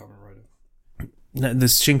Shin Kamen Rider? No,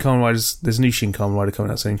 there's Shin Kamen Riders. There's a new Shin Kamen Rider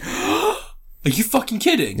coming out soon. Are you fucking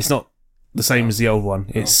kidding? It's not the same as the old one.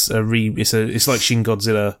 It's it's like Shin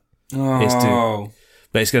Godzilla.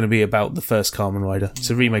 But it's going to be about the first Kamen Rider. It's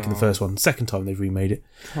a remake of the first one. Second time they've remade it.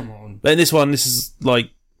 Come on. But in this one, this is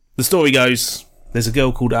the story goes. There's a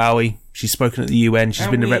girl called Aoi. She's spoken at the UN. She's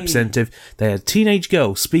been the representative. They're a teenage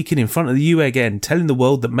girl speaking in front of the UN again, telling the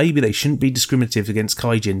world that maybe they shouldn't be discriminative against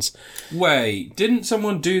kaijins. Wait, didn't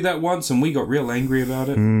someone do that once and we got real angry about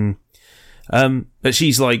it? But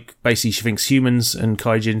she's basically she thinks humans and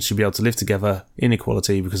kaijins should be able to live together in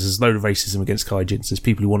equality because there's a load of racism against kaijins. There's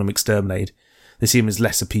people who want them exterminated. They see them as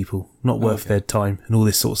lesser people, not worth their time, and all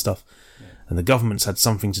this sort of stuff. Yeah. And the government's had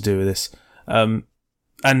something to do with this. And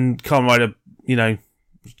Kamen Rider,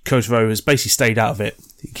 Kotaro has basically stayed out of it.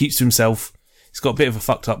 He keeps to himself. He's got a bit of a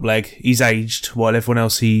fucked up leg. He's aged, while everyone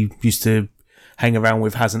else he used to hang around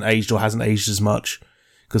with hasn't aged as much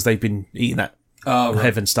because they've been eating that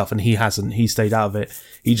heaven stuff, and he hasn't. He stayed out of it.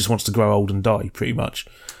 He just wants to grow old and die, pretty much.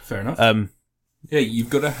 Fair enough. Yeah, you've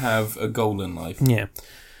got to have a goal in life. Yeah.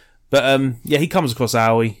 But, he comes across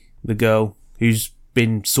Aoi, the girl, who's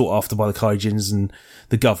been sought after by the kaijins and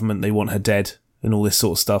the government. They want her dead and all this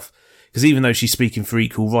sort of stuff. Because even though she's speaking for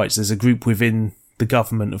equal rights, there's a group within the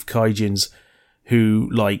government of kaijins who,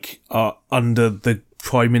 are under the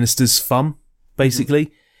Prime Minister's thumb, basically.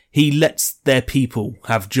 Mm-hmm. He lets their people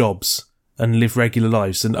have jobs and live regular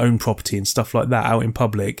lives and own property and stuff like that out in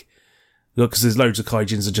public. Because there's loads of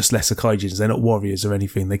kaijins are just lesser kaijins. They're not warriors or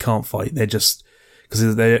anything. They can't fight. They're just...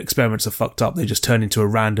 because their experiments are fucked up, they just turn into a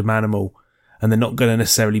random animal, and they're not going to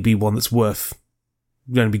necessarily be one that's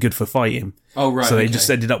going to be good for fighting. Oh, right. So they just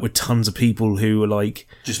ended up with tons of people who were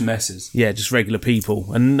just messes. Yeah, just regular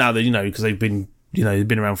people. And now they, because they've been, they've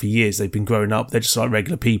been around for years, they've been growing up, they're just like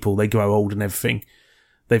regular people, they grow old and everything.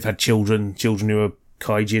 They've had children who are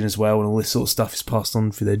kaijin as well, and all this sort of stuff is passed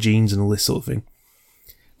on through their genes and all this sort of thing.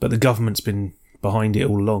 But the government's been behind it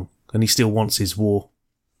all along, and he still wants his war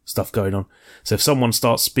stuff going on. So if someone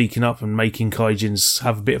starts speaking up and making kaijins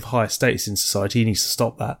have a bit of higher status in society, he needs to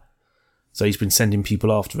stop that. So he's been sending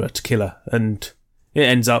people after her to kill her, and it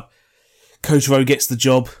ends up Kotaro gets the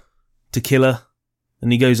job to kill her,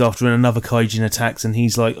 and he goes after her and another kaijin attacks, and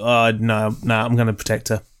he's like, no, I'm going to protect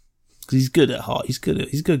her. Because he's good at heart. He's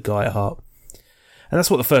a good guy at heart. And that's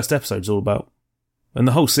what the first episode's all about. And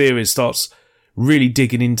the whole series starts really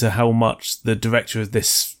digging into how much the director of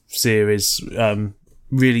this series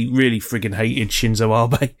really, really friggin' hated Shinzo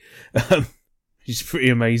Abe. He's pretty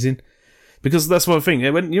amazing. Because that's one thing.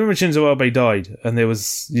 When you remember Shinzo Abe died, and there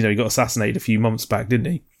was, he got assassinated a few months back,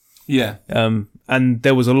 didn't he? Yeah. And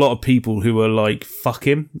there was a lot of people who were like, fuck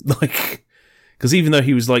him. Because even though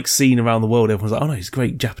he was seen around the world, everyone was like, oh no, he's a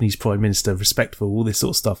great Japanese Prime Minister, respectful, all this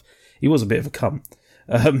sort of stuff. He was a bit of a cunt.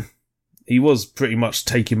 He was pretty much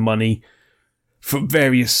taking money from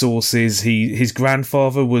various sources. His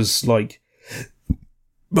grandfather was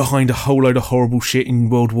behind a whole load of horrible shit in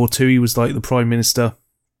World War II. He was the Prime Minister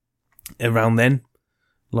around then.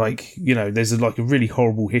 There's a really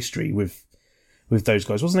horrible history with those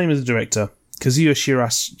guys. What's the name of the director? Kazuya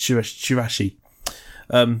Shirashi.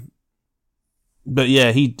 But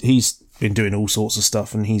yeah, he's been doing all sorts of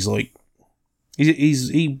stuff, and he's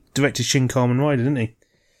he directed Shin Kamen Rider, didn't he?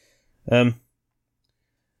 But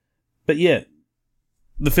yeah,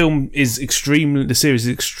 the series is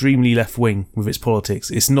extremely left wing with its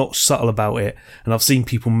politics. It's not subtle about it, and I've seen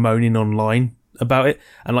people moaning online about it.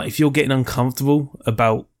 And like, if you're getting uncomfortable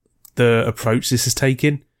about the approach this is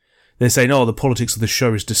taking, they're saying, "Oh, the politics of the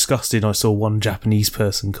show is disgusting." I saw one Japanese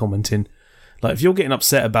person commenting, like, if you're getting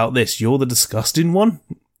upset about this, you're the disgusting one,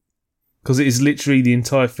 because it is literally the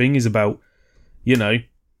entire thing is about, you know,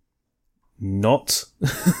 not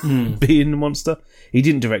being the monster. He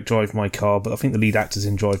didn't direct Drive My Car, but I think the lead actor's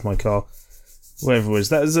in Drive My Car. Whatever it was,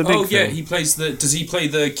 that is a big yeah, film. he plays does he play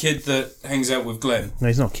the kid that hangs out with Glenn? No,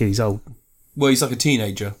 he's not a kid, he's old. Well, he's like a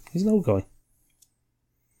teenager. He's an old guy.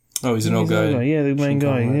 Oh, he's an old guy. Yeah, the main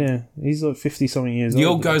guy, yeah. He's like 50-something years old. The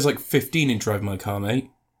old guy's like 15 in Drive My Car, mate.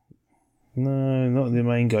 No, not the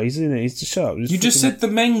main guy. He's in it. He's just shut up. You just said the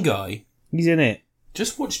main guy. He's in it.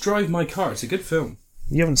 Just watch Drive My Car. It's a good film.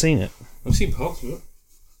 You haven't seen it. I've seen parts of it.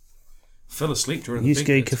 Fell asleep during the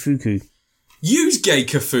Yusuke Kafuku. Yusuke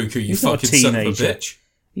Kafuku, you He's not a fucking son of a teenager. bitch.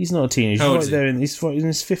 He's not a teenager. How He's old is he? right there. He's right in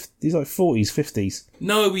his 50s. He's like 40s, 50s.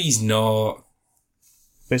 No, he's not.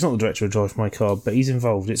 But he's not the director of Drive My Car, but he's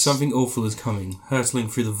involved. It's Something awful is coming, hurtling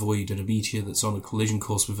through the void in a meteor that's on a collision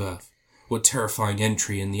course with Earth. What terrifying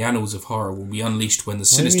entry in the annals of horror will be unleashed when the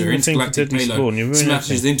sinister even think intergalactic Deadly Spawn? payload You're ruining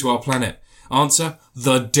smashes everything. into our planet? Answer,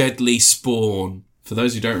 the Deadly Spawn. For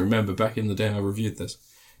those who don't remember, back in the day I reviewed this.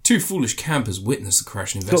 Two foolish campers witness the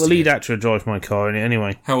crash and got the investigate. lead actor of Drive My Car in it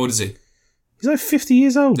anyway. How old is he? He's like 50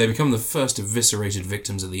 years old. They become the first eviscerated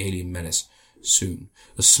victims of the alien menace. Soon,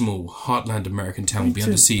 a small, heartland American town will be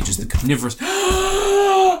under siege as the carnivorous... So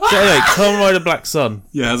anyway, Kamen Rider Black Sun.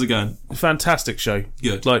 Yeah, how's it going? Fantastic show.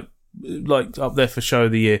 Good. Like up there for show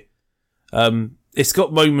of the year. It's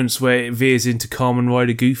got moments where it veers into Kamen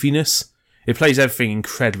Rider goofiness. It plays everything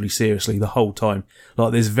incredibly seriously the whole time.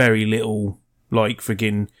 Like, there's very little, like,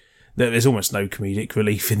 friggin'... There's almost no comedic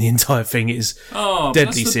relief in the entire thing. It's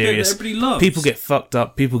deadly serious. Bit that everybody loves. People get fucked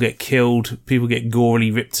up. People get killed. People get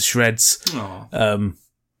gorily ripped to shreds. Aw.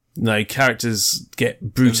 No, characters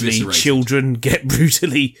get brutally... Eviscerated. Children get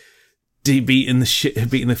brutally beaten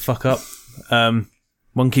the fuck up.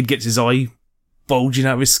 One kid gets his eye bulging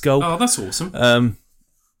out of his skull. Oh, that's awesome.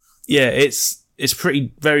 Yeah, it's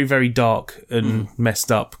pretty very, very dark and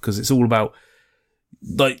messed up, because it's all about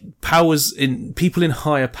like people in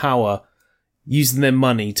higher power using their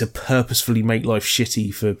money to purposefully make life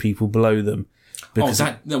shitty for people below them. Because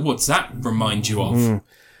What's that remind you of?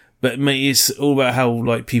 But mate, it's all about how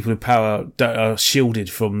like people in power are shielded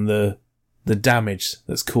from the damage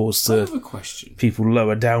that's caused I have to a question. people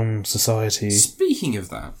lower down society. Speaking of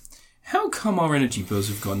that, how come our energy bills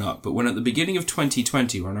have gone up, but when at the beginning of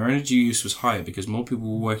 2020, when our energy use was higher because more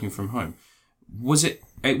people were working from home, were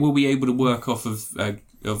we able to work off of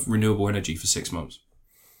renewable energy for 6 months?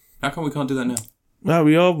 How come we can't do that now? No,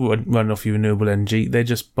 we are running off your renewable energy. They're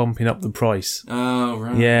just bumping up the price. Oh,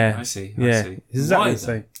 right. Yeah. I see. Yeah, I see. it's exactly Why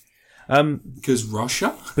the same. Because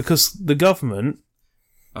Russia? Because the government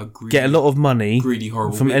Are greedy, get a lot of money greedy,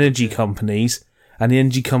 horrible from people. energy companies, and the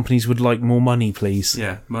energy companies would like more money, please.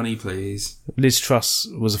 Yeah, money, please. Liz Truss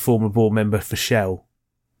was a former board member for Shell.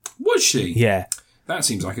 Was she? Yeah, That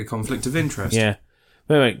seems like a conflict of interest. yeah.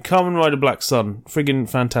 But anyway, Kamen Rider Black Sun, friggin'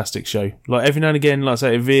 fantastic show. Like, every now and again, like I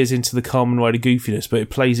say, it veers into the Kamen Rider goofiness, but it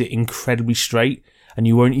plays it incredibly straight, and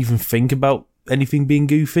you won't even think about anything being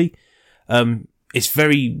goofy. It's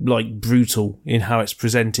very, like, brutal in how it's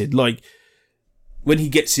presented. Like, when he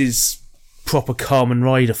gets his proper Kamen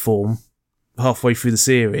Rider form halfway through the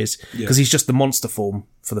series, because he's just the monster form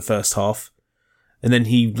for the first half, and then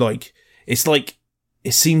he, like, it's like,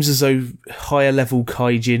 it seems as though higher level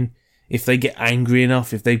kaijin, if they get angry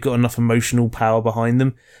enough, if they've got enough emotional power behind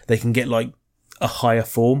them, they can get, like, a higher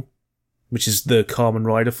form, which is the Kamen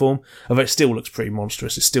Rider form. Although it still looks pretty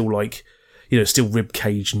monstrous. It's still, like, you know, still rib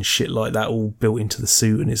cage and shit like that all built into the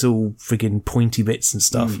suit, and it's all friggin' pointy bits and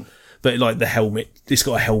stuff. But, like, the helmet, it's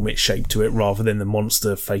got a helmet shape to it rather than the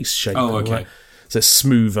monster face shape. Oh, okay. Right? So it's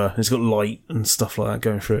smoother. It's got light and stuff like that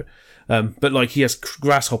going through it. But, like, he has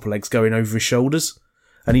grasshopper legs going over his shoulders,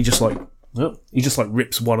 and he just, like,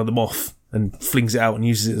 rips one of them off and flings it out and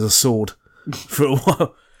uses it as a sword for a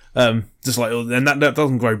while. Just like, and that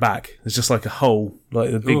doesn't grow back. It's just like a hole,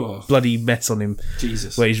 like a big bloody mess on him.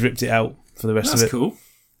 Jesus. Where he's ripped it out for the rest of it. That's cool.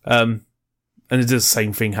 And it does the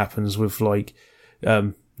same thing happens with, like,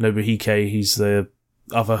 Nobuhike. He's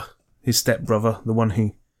his stepbrother, the one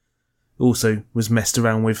who also was messed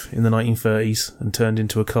around with in the 1930s and turned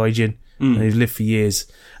into a kaijin. And he lived for years,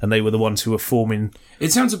 and they were the ones who were forming.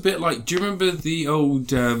 It sounds a bit like. Do you remember the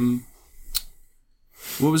old? What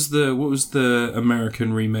was the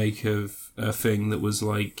American remake of a thing that was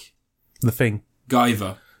like The Thing.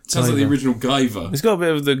 Guyver? Sounds like the original Guyver. It's got a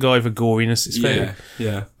bit of the Guyver goriness. It's very,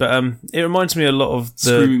 yeah. but it reminds me a lot of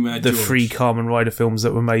Screaming Mad the George. three Kamen Rider films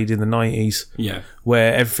that were made in the 90s. Yeah.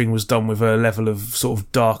 Where everything was done with a level of sort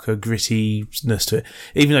of darker grittiness to it.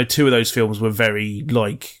 Even though two of those films were very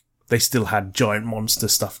they still had giant monster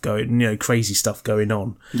stuff going, crazy stuff going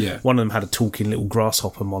on. Yeah. One of them had a talking little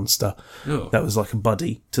grasshopper monster that was like a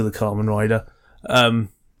buddy to the Kamen Rider.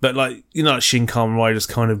 But Shin Kamen Rider's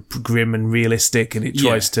kind of grim and realistic, and it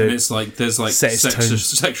tries to. And it's like there's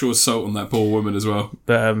sexual assault on that poor woman as well.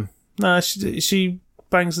 But she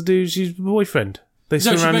bangs the dude. She's boyfriend. They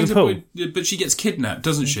swim around in the pool. But she gets kidnapped,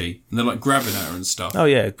 doesn't she? And they're like grabbing at her and stuff. Oh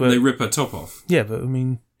yeah, but and they rip her top off. Yeah, but I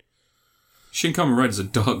mean, Shin Kamen Rider's a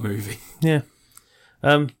dark movie. Yeah.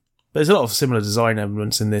 But there's a lot of similar design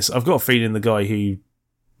elements in this. I've got a feeling the guy who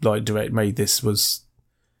made this was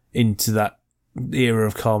into that era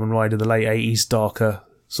of Kamen Rider, the late 80s, darker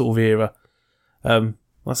sort of era.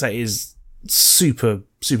 I say it is super,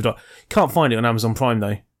 super dark. Can't find it on Amazon Prime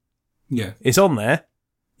though. Yeah. It's on there.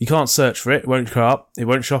 You can't search for it. It won't come up. It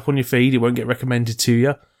won't show up on your feed. It won't get recommended to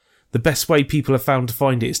you. The best way people have found to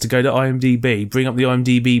find it is to go to IMDb, bring up the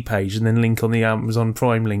IMDb page, and then link on the Amazon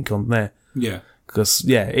Prime link on there. Yeah. Because,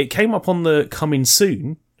 it came up on the coming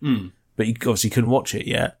soon, but you obviously couldn't watch it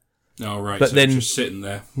yet. Oh, right. But so then, it's just sitting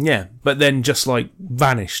there. Yeah, but then just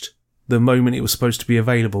vanished the moment it was supposed to be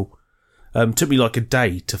available. Took me like a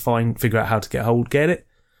day to figure out how to get it.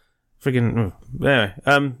 Friggin' anyway.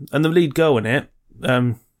 And the lead girl in it,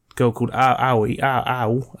 girl called Aoi.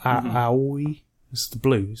 Aoi. It's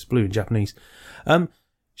blue in Japanese.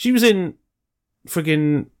 She was in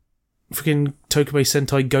friggin' Tokimei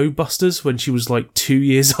Sentai Go Busters when she was 2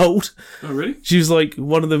 years old. Oh, really? She was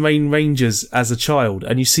one of the main rangers as a child,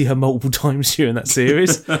 and you see her multiple times during that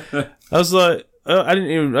series. I was like, I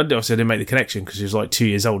didn't make the connection because she was 2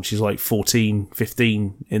 years old. She's 14,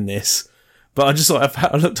 15 in this. But I just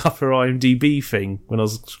I looked up her IMDb thing when I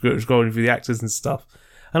was scrolling through the actors and stuff.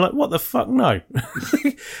 And what the fuck, no.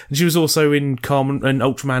 And she was also in Carmen and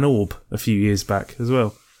Ultraman Orb a few years back as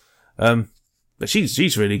well. But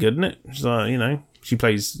she's really good, isn't it? She's she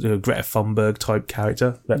plays a Greta Thunberg type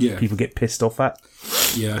character that people get pissed off at.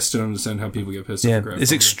 Yeah, I still don't understand how people get pissed off at Greta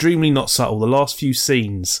It's Thunberg. extremely not subtle. The last few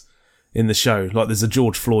scenes in the show, there's a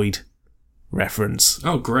George Floyd reference.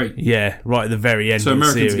 Oh, great. Yeah, right at the very end of the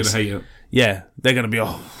series. So Americans series. are going to hate it. Yeah, they're going to be,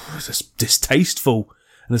 it's distasteful.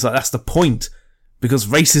 And it's that's the point. Because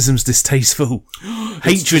racism's distasteful.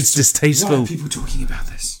 Hatred's distasteful. Why are people talking about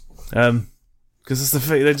this? Because that's the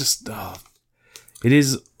thing. They're just... it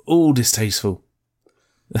is all distasteful.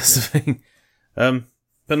 That's the thing.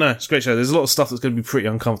 But no, it's a great show. There's a lot of stuff that's going to be pretty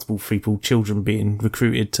uncomfortable for people. Children being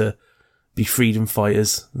recruited to be freedom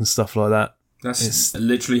fighters and stuff like that. That's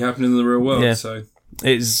literally happening in the real world. Yeah. So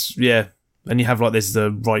it's, And you have there's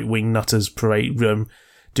the right-wing nutters parade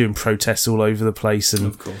doing protests all over the place and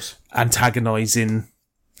of course antagonising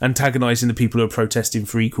the people who are protesting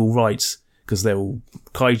for equal rights because they're all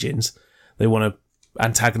kaijins. They want to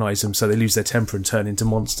antagonise them so they lose their temper and turn into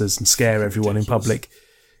monsters and scare everyone in public.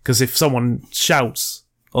 Because if someone shouts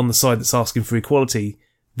on the side that's asking for equality,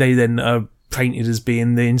 they then are painted as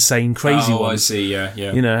being the insane, crazy ones. I see, yeah.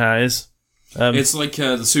 You know how it is. It's like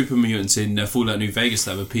the super mutants in Fallout New Vegas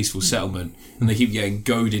that have a peaceful settlement, and they keep getting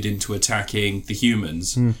goaded into attacking the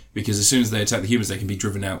humans because as soon as they attack the humans, they can be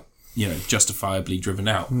driven out, justifiably driven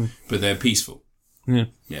out, but they're peaceful. Yeah.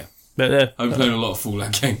 But I've played a lot of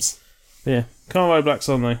Fallout games. Yeah, Kamen Rider Black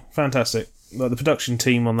Sun though, fantastic. The production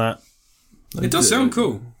team on that. It does sound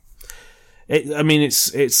cool. It's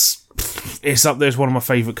up there as one of my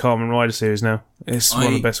favourite Kamen Rider series now. It's one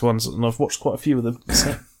of the best ones, and I've watched quite a few of them.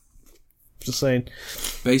 Just saying.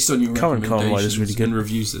 Based on your Current Kamen Rider's really good. and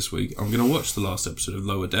reviews this week, I'm going to watch the last episode of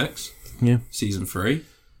Lower Decks. Yeah. Season 3.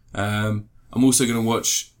 I'm also going to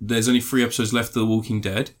watch... There's only 3 episodes left of The Walking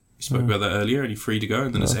Dead. We spoke about that earlier. Only 3 to go,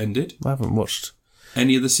 and then it's ended. I haven't watched...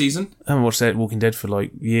 Any of the season? I haven't watched The Walking Dead for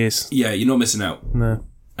years. Yeah, you're not missing out. No.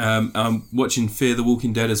 I'm watching Fear the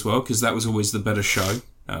Walking Dead as well, because that was always the better show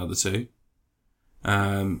out of the two.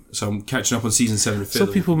 So I'm catching up on season 7 of Fear. I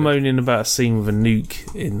saw people moaning about a scene with a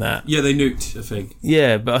nuke in that. Yeah, they nuked a thing.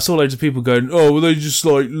 Yeah, but I saw loads of people going, "Oh, well, they just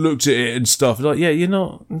looked at it and stuff." Yeah, you're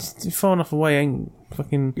not you're far enough away. Ain't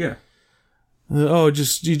fucking. Yeah. You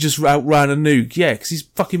just outran a nuke. Yeah, because he's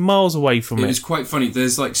fucking miles away from it. It was quite funny.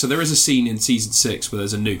 There's so there is a scene in season 6 where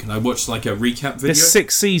there's a nuke, and I watched a recap video. There's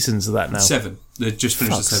 6 seasons of that now. 7. They just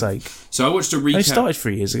finished Fuck's the 7. sake. So I watched a recap. They started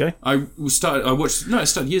 3 years ago. It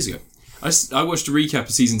started years ago. I watched a recap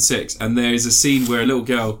of season 6, and there is a scene where a little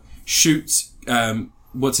girl shoots,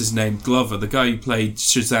 what's his name, Glover, the guy who played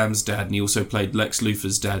Shazam's dad, and he also played Lex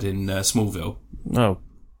Luthor's dad in Smallville. Oh.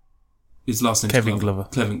 His last name's Kevin Glover.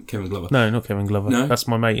 Kevin Glover. No, not Kevin Glover. No? That's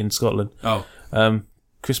my mate in Scotland. Oh.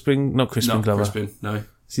 Crispin, not Crispin Not Glover. Crispin, no.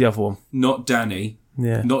 It's the other one. Not Danny.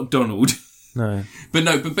 Yeah. Not Donald. No.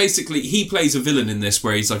 But basically, he plays a villain in this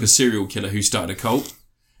where he's like a serial killer who started a cult.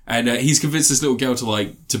 And he's convinced this little girl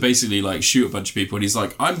to basically like shoot a bunch of people. And he's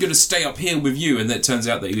like, I'm going to stay up here with you. And then it turns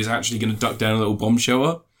out that he was actually going to duck down a little bomb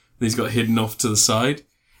shower. And he's got hidden off to the side.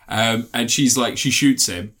 And she's like, she shoots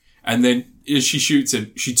him. And then as she shoots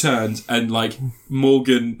him, she turns and like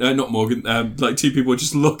like two people are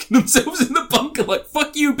just locking themselves in the bunker like,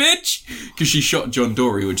 fuck you, bitch. Because she shot John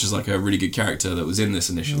Dory, which is like a really good character that was in this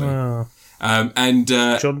initially. Oh.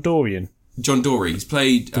 John Dorian. John Dory. He's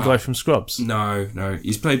played... The guy from Scrubs. No.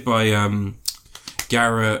 He's played by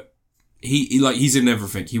Garrett. He's in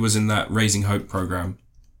everything. He was in that Raising Hope program.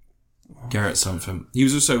 Garrett something. He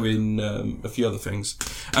was also in a few other things.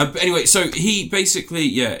 But anyway, so he basically,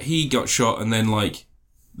 he got shot and then like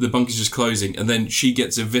the bunker's just closing and then she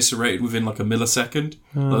gets eviscerated within like a millisecond.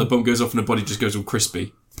 Like the bomb goes off and her body just goes all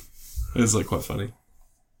crispy. It's like quite funny.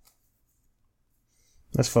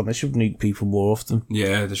 That's fun. They should nuke people more often.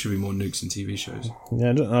 Yeah, there should be more nukes in TV shows. Yeah,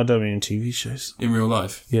 I don't mean in TV shows. In real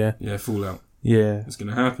life? Yeah. Yeah, Fallout. Yeah. It's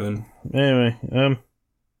going to happen. Anyway,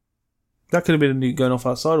 that could have been a nuke going off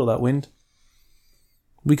outside all that wind.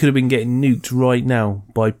 We could have been getting nuked right now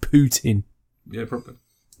by Putin. Yeah, probably.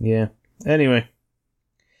 Yeah. Anyway.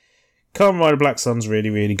 Kamen Rider Black Sun's really,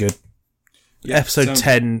 really good. Yeah, episode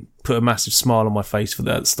 10 put a massive smile on my face for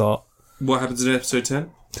that at the start. What happens in episode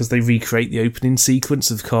 10? Because they recreate the opening sequence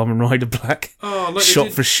of Kamen Rider Black. Oh, like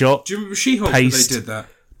shot for shot. Do you remember She-Hulk where they did that?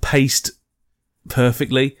 Paced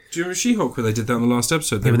perfectly. Do you remember She-Hulk where they did that in the last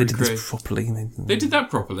episode? Yeah, but they did this properly. They did that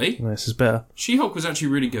properly? No, this is better. She-Hulk was actually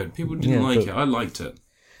really good. People didn't like it. I liked it.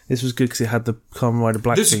 This was good because it had the Kamen Rider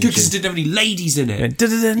Black. This was good because it didn't have any ladies in it.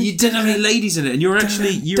 Yeah. You didn't have any ladies in it, and you're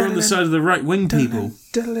on the side of the right wing people.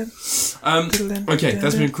 Okay,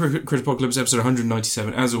 that's been Crit Apocalypse episode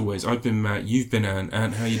 197. As always, I've been Matt. You've been Anne.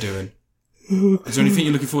 Anne, how you doing? Is there anything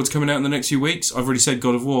you're looking forward to coming out in the next few weeks? I've already said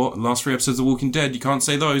God of War. Last 3 episodes of The Walking Dead. You can't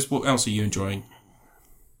say those. What else are you enjoying?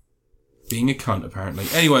 Being a cunt, apparently.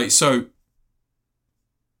 Anyway, so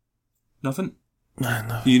nothing.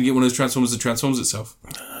 No. You gonna get one of those Transformers that transforms itself?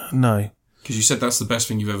 No. Because you said that's the best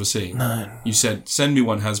thing you've ever seen. No. You said, send me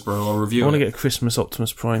one, Hasbro, I'll review it. I want to get a Christmas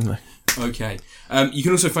Optimus Prime, though. Okay. You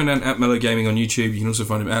can also find Ant at Mellow Gaming on YouTube. You can also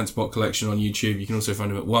find him at Ant's Bot Collection on YouTube. You can also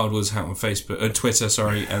find him at Wildwoods Hat on Facebook, Twitter,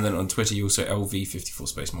 and then on Twitter you also LV54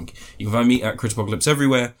 Space Monkey. You can find me at Crit Apocalypse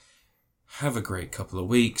everywhere. Have a great couple of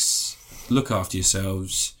weeks. Look after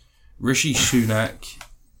yourselves. Rishi Sunak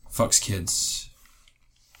fucks kids.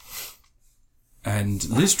 And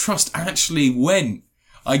Liz Truss actually went.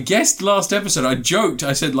 I guessed last episode, I joked,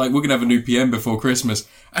 I said, like, we're going to have a new PM before Christmas.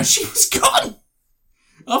 And she was gone!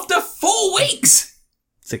 After 4 weeks!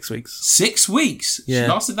 6 weeks. 6 weeks? Yeah.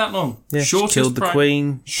 She lasted that long? Yeah, she killed the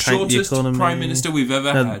Queen, tanked the economy. Prime Minister we've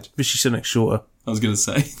ever had. Rishi Sunak's shorter. I was going to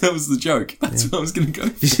say, that was the joke. That's what I was going to go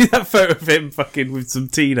for. You see that photo of him fucking with some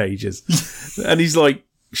teenagers? And he's, like,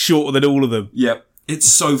 shorter than all of them. Yep. It's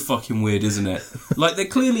so fucking weird, isn't it? Like,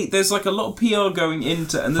 there's like a lot of PR going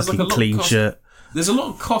into, and there's fucking like a lot clean of cost. shirt. There's a lot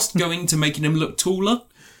of cost going to making him look taller.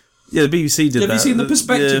 Yeah, the BBC did that. Have you seen the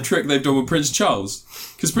perspective trick they've done with Prince Charles?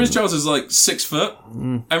 Because Prince Charles is like 6 foot,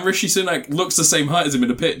 and Rishi Sunak looks the same height as him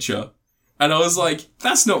in a picture. And I was like,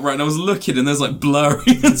 that's not right. And I was looking, and there's like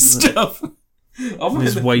blurring and stuff.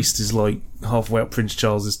 His waist is like halfway up Prince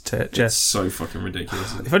Charles's chest. It's so fucking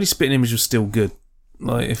ridiculous. If only Spitting Image was still good.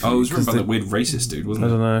 Like, it was written by that weird racist dude, wasn't it?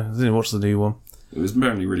 I don't know. I didn't watch the new one. It was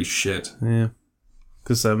apparently really shit. Yeah.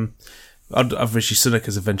 Because I'd have Rishi Sunak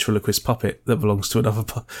as a ventriloquist puppet that belongs to another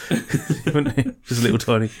just a little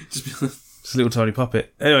tiny... Just a little tiny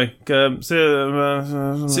puppet. Anyway, see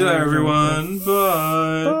you later, everyone.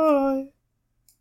 Bye. Bye.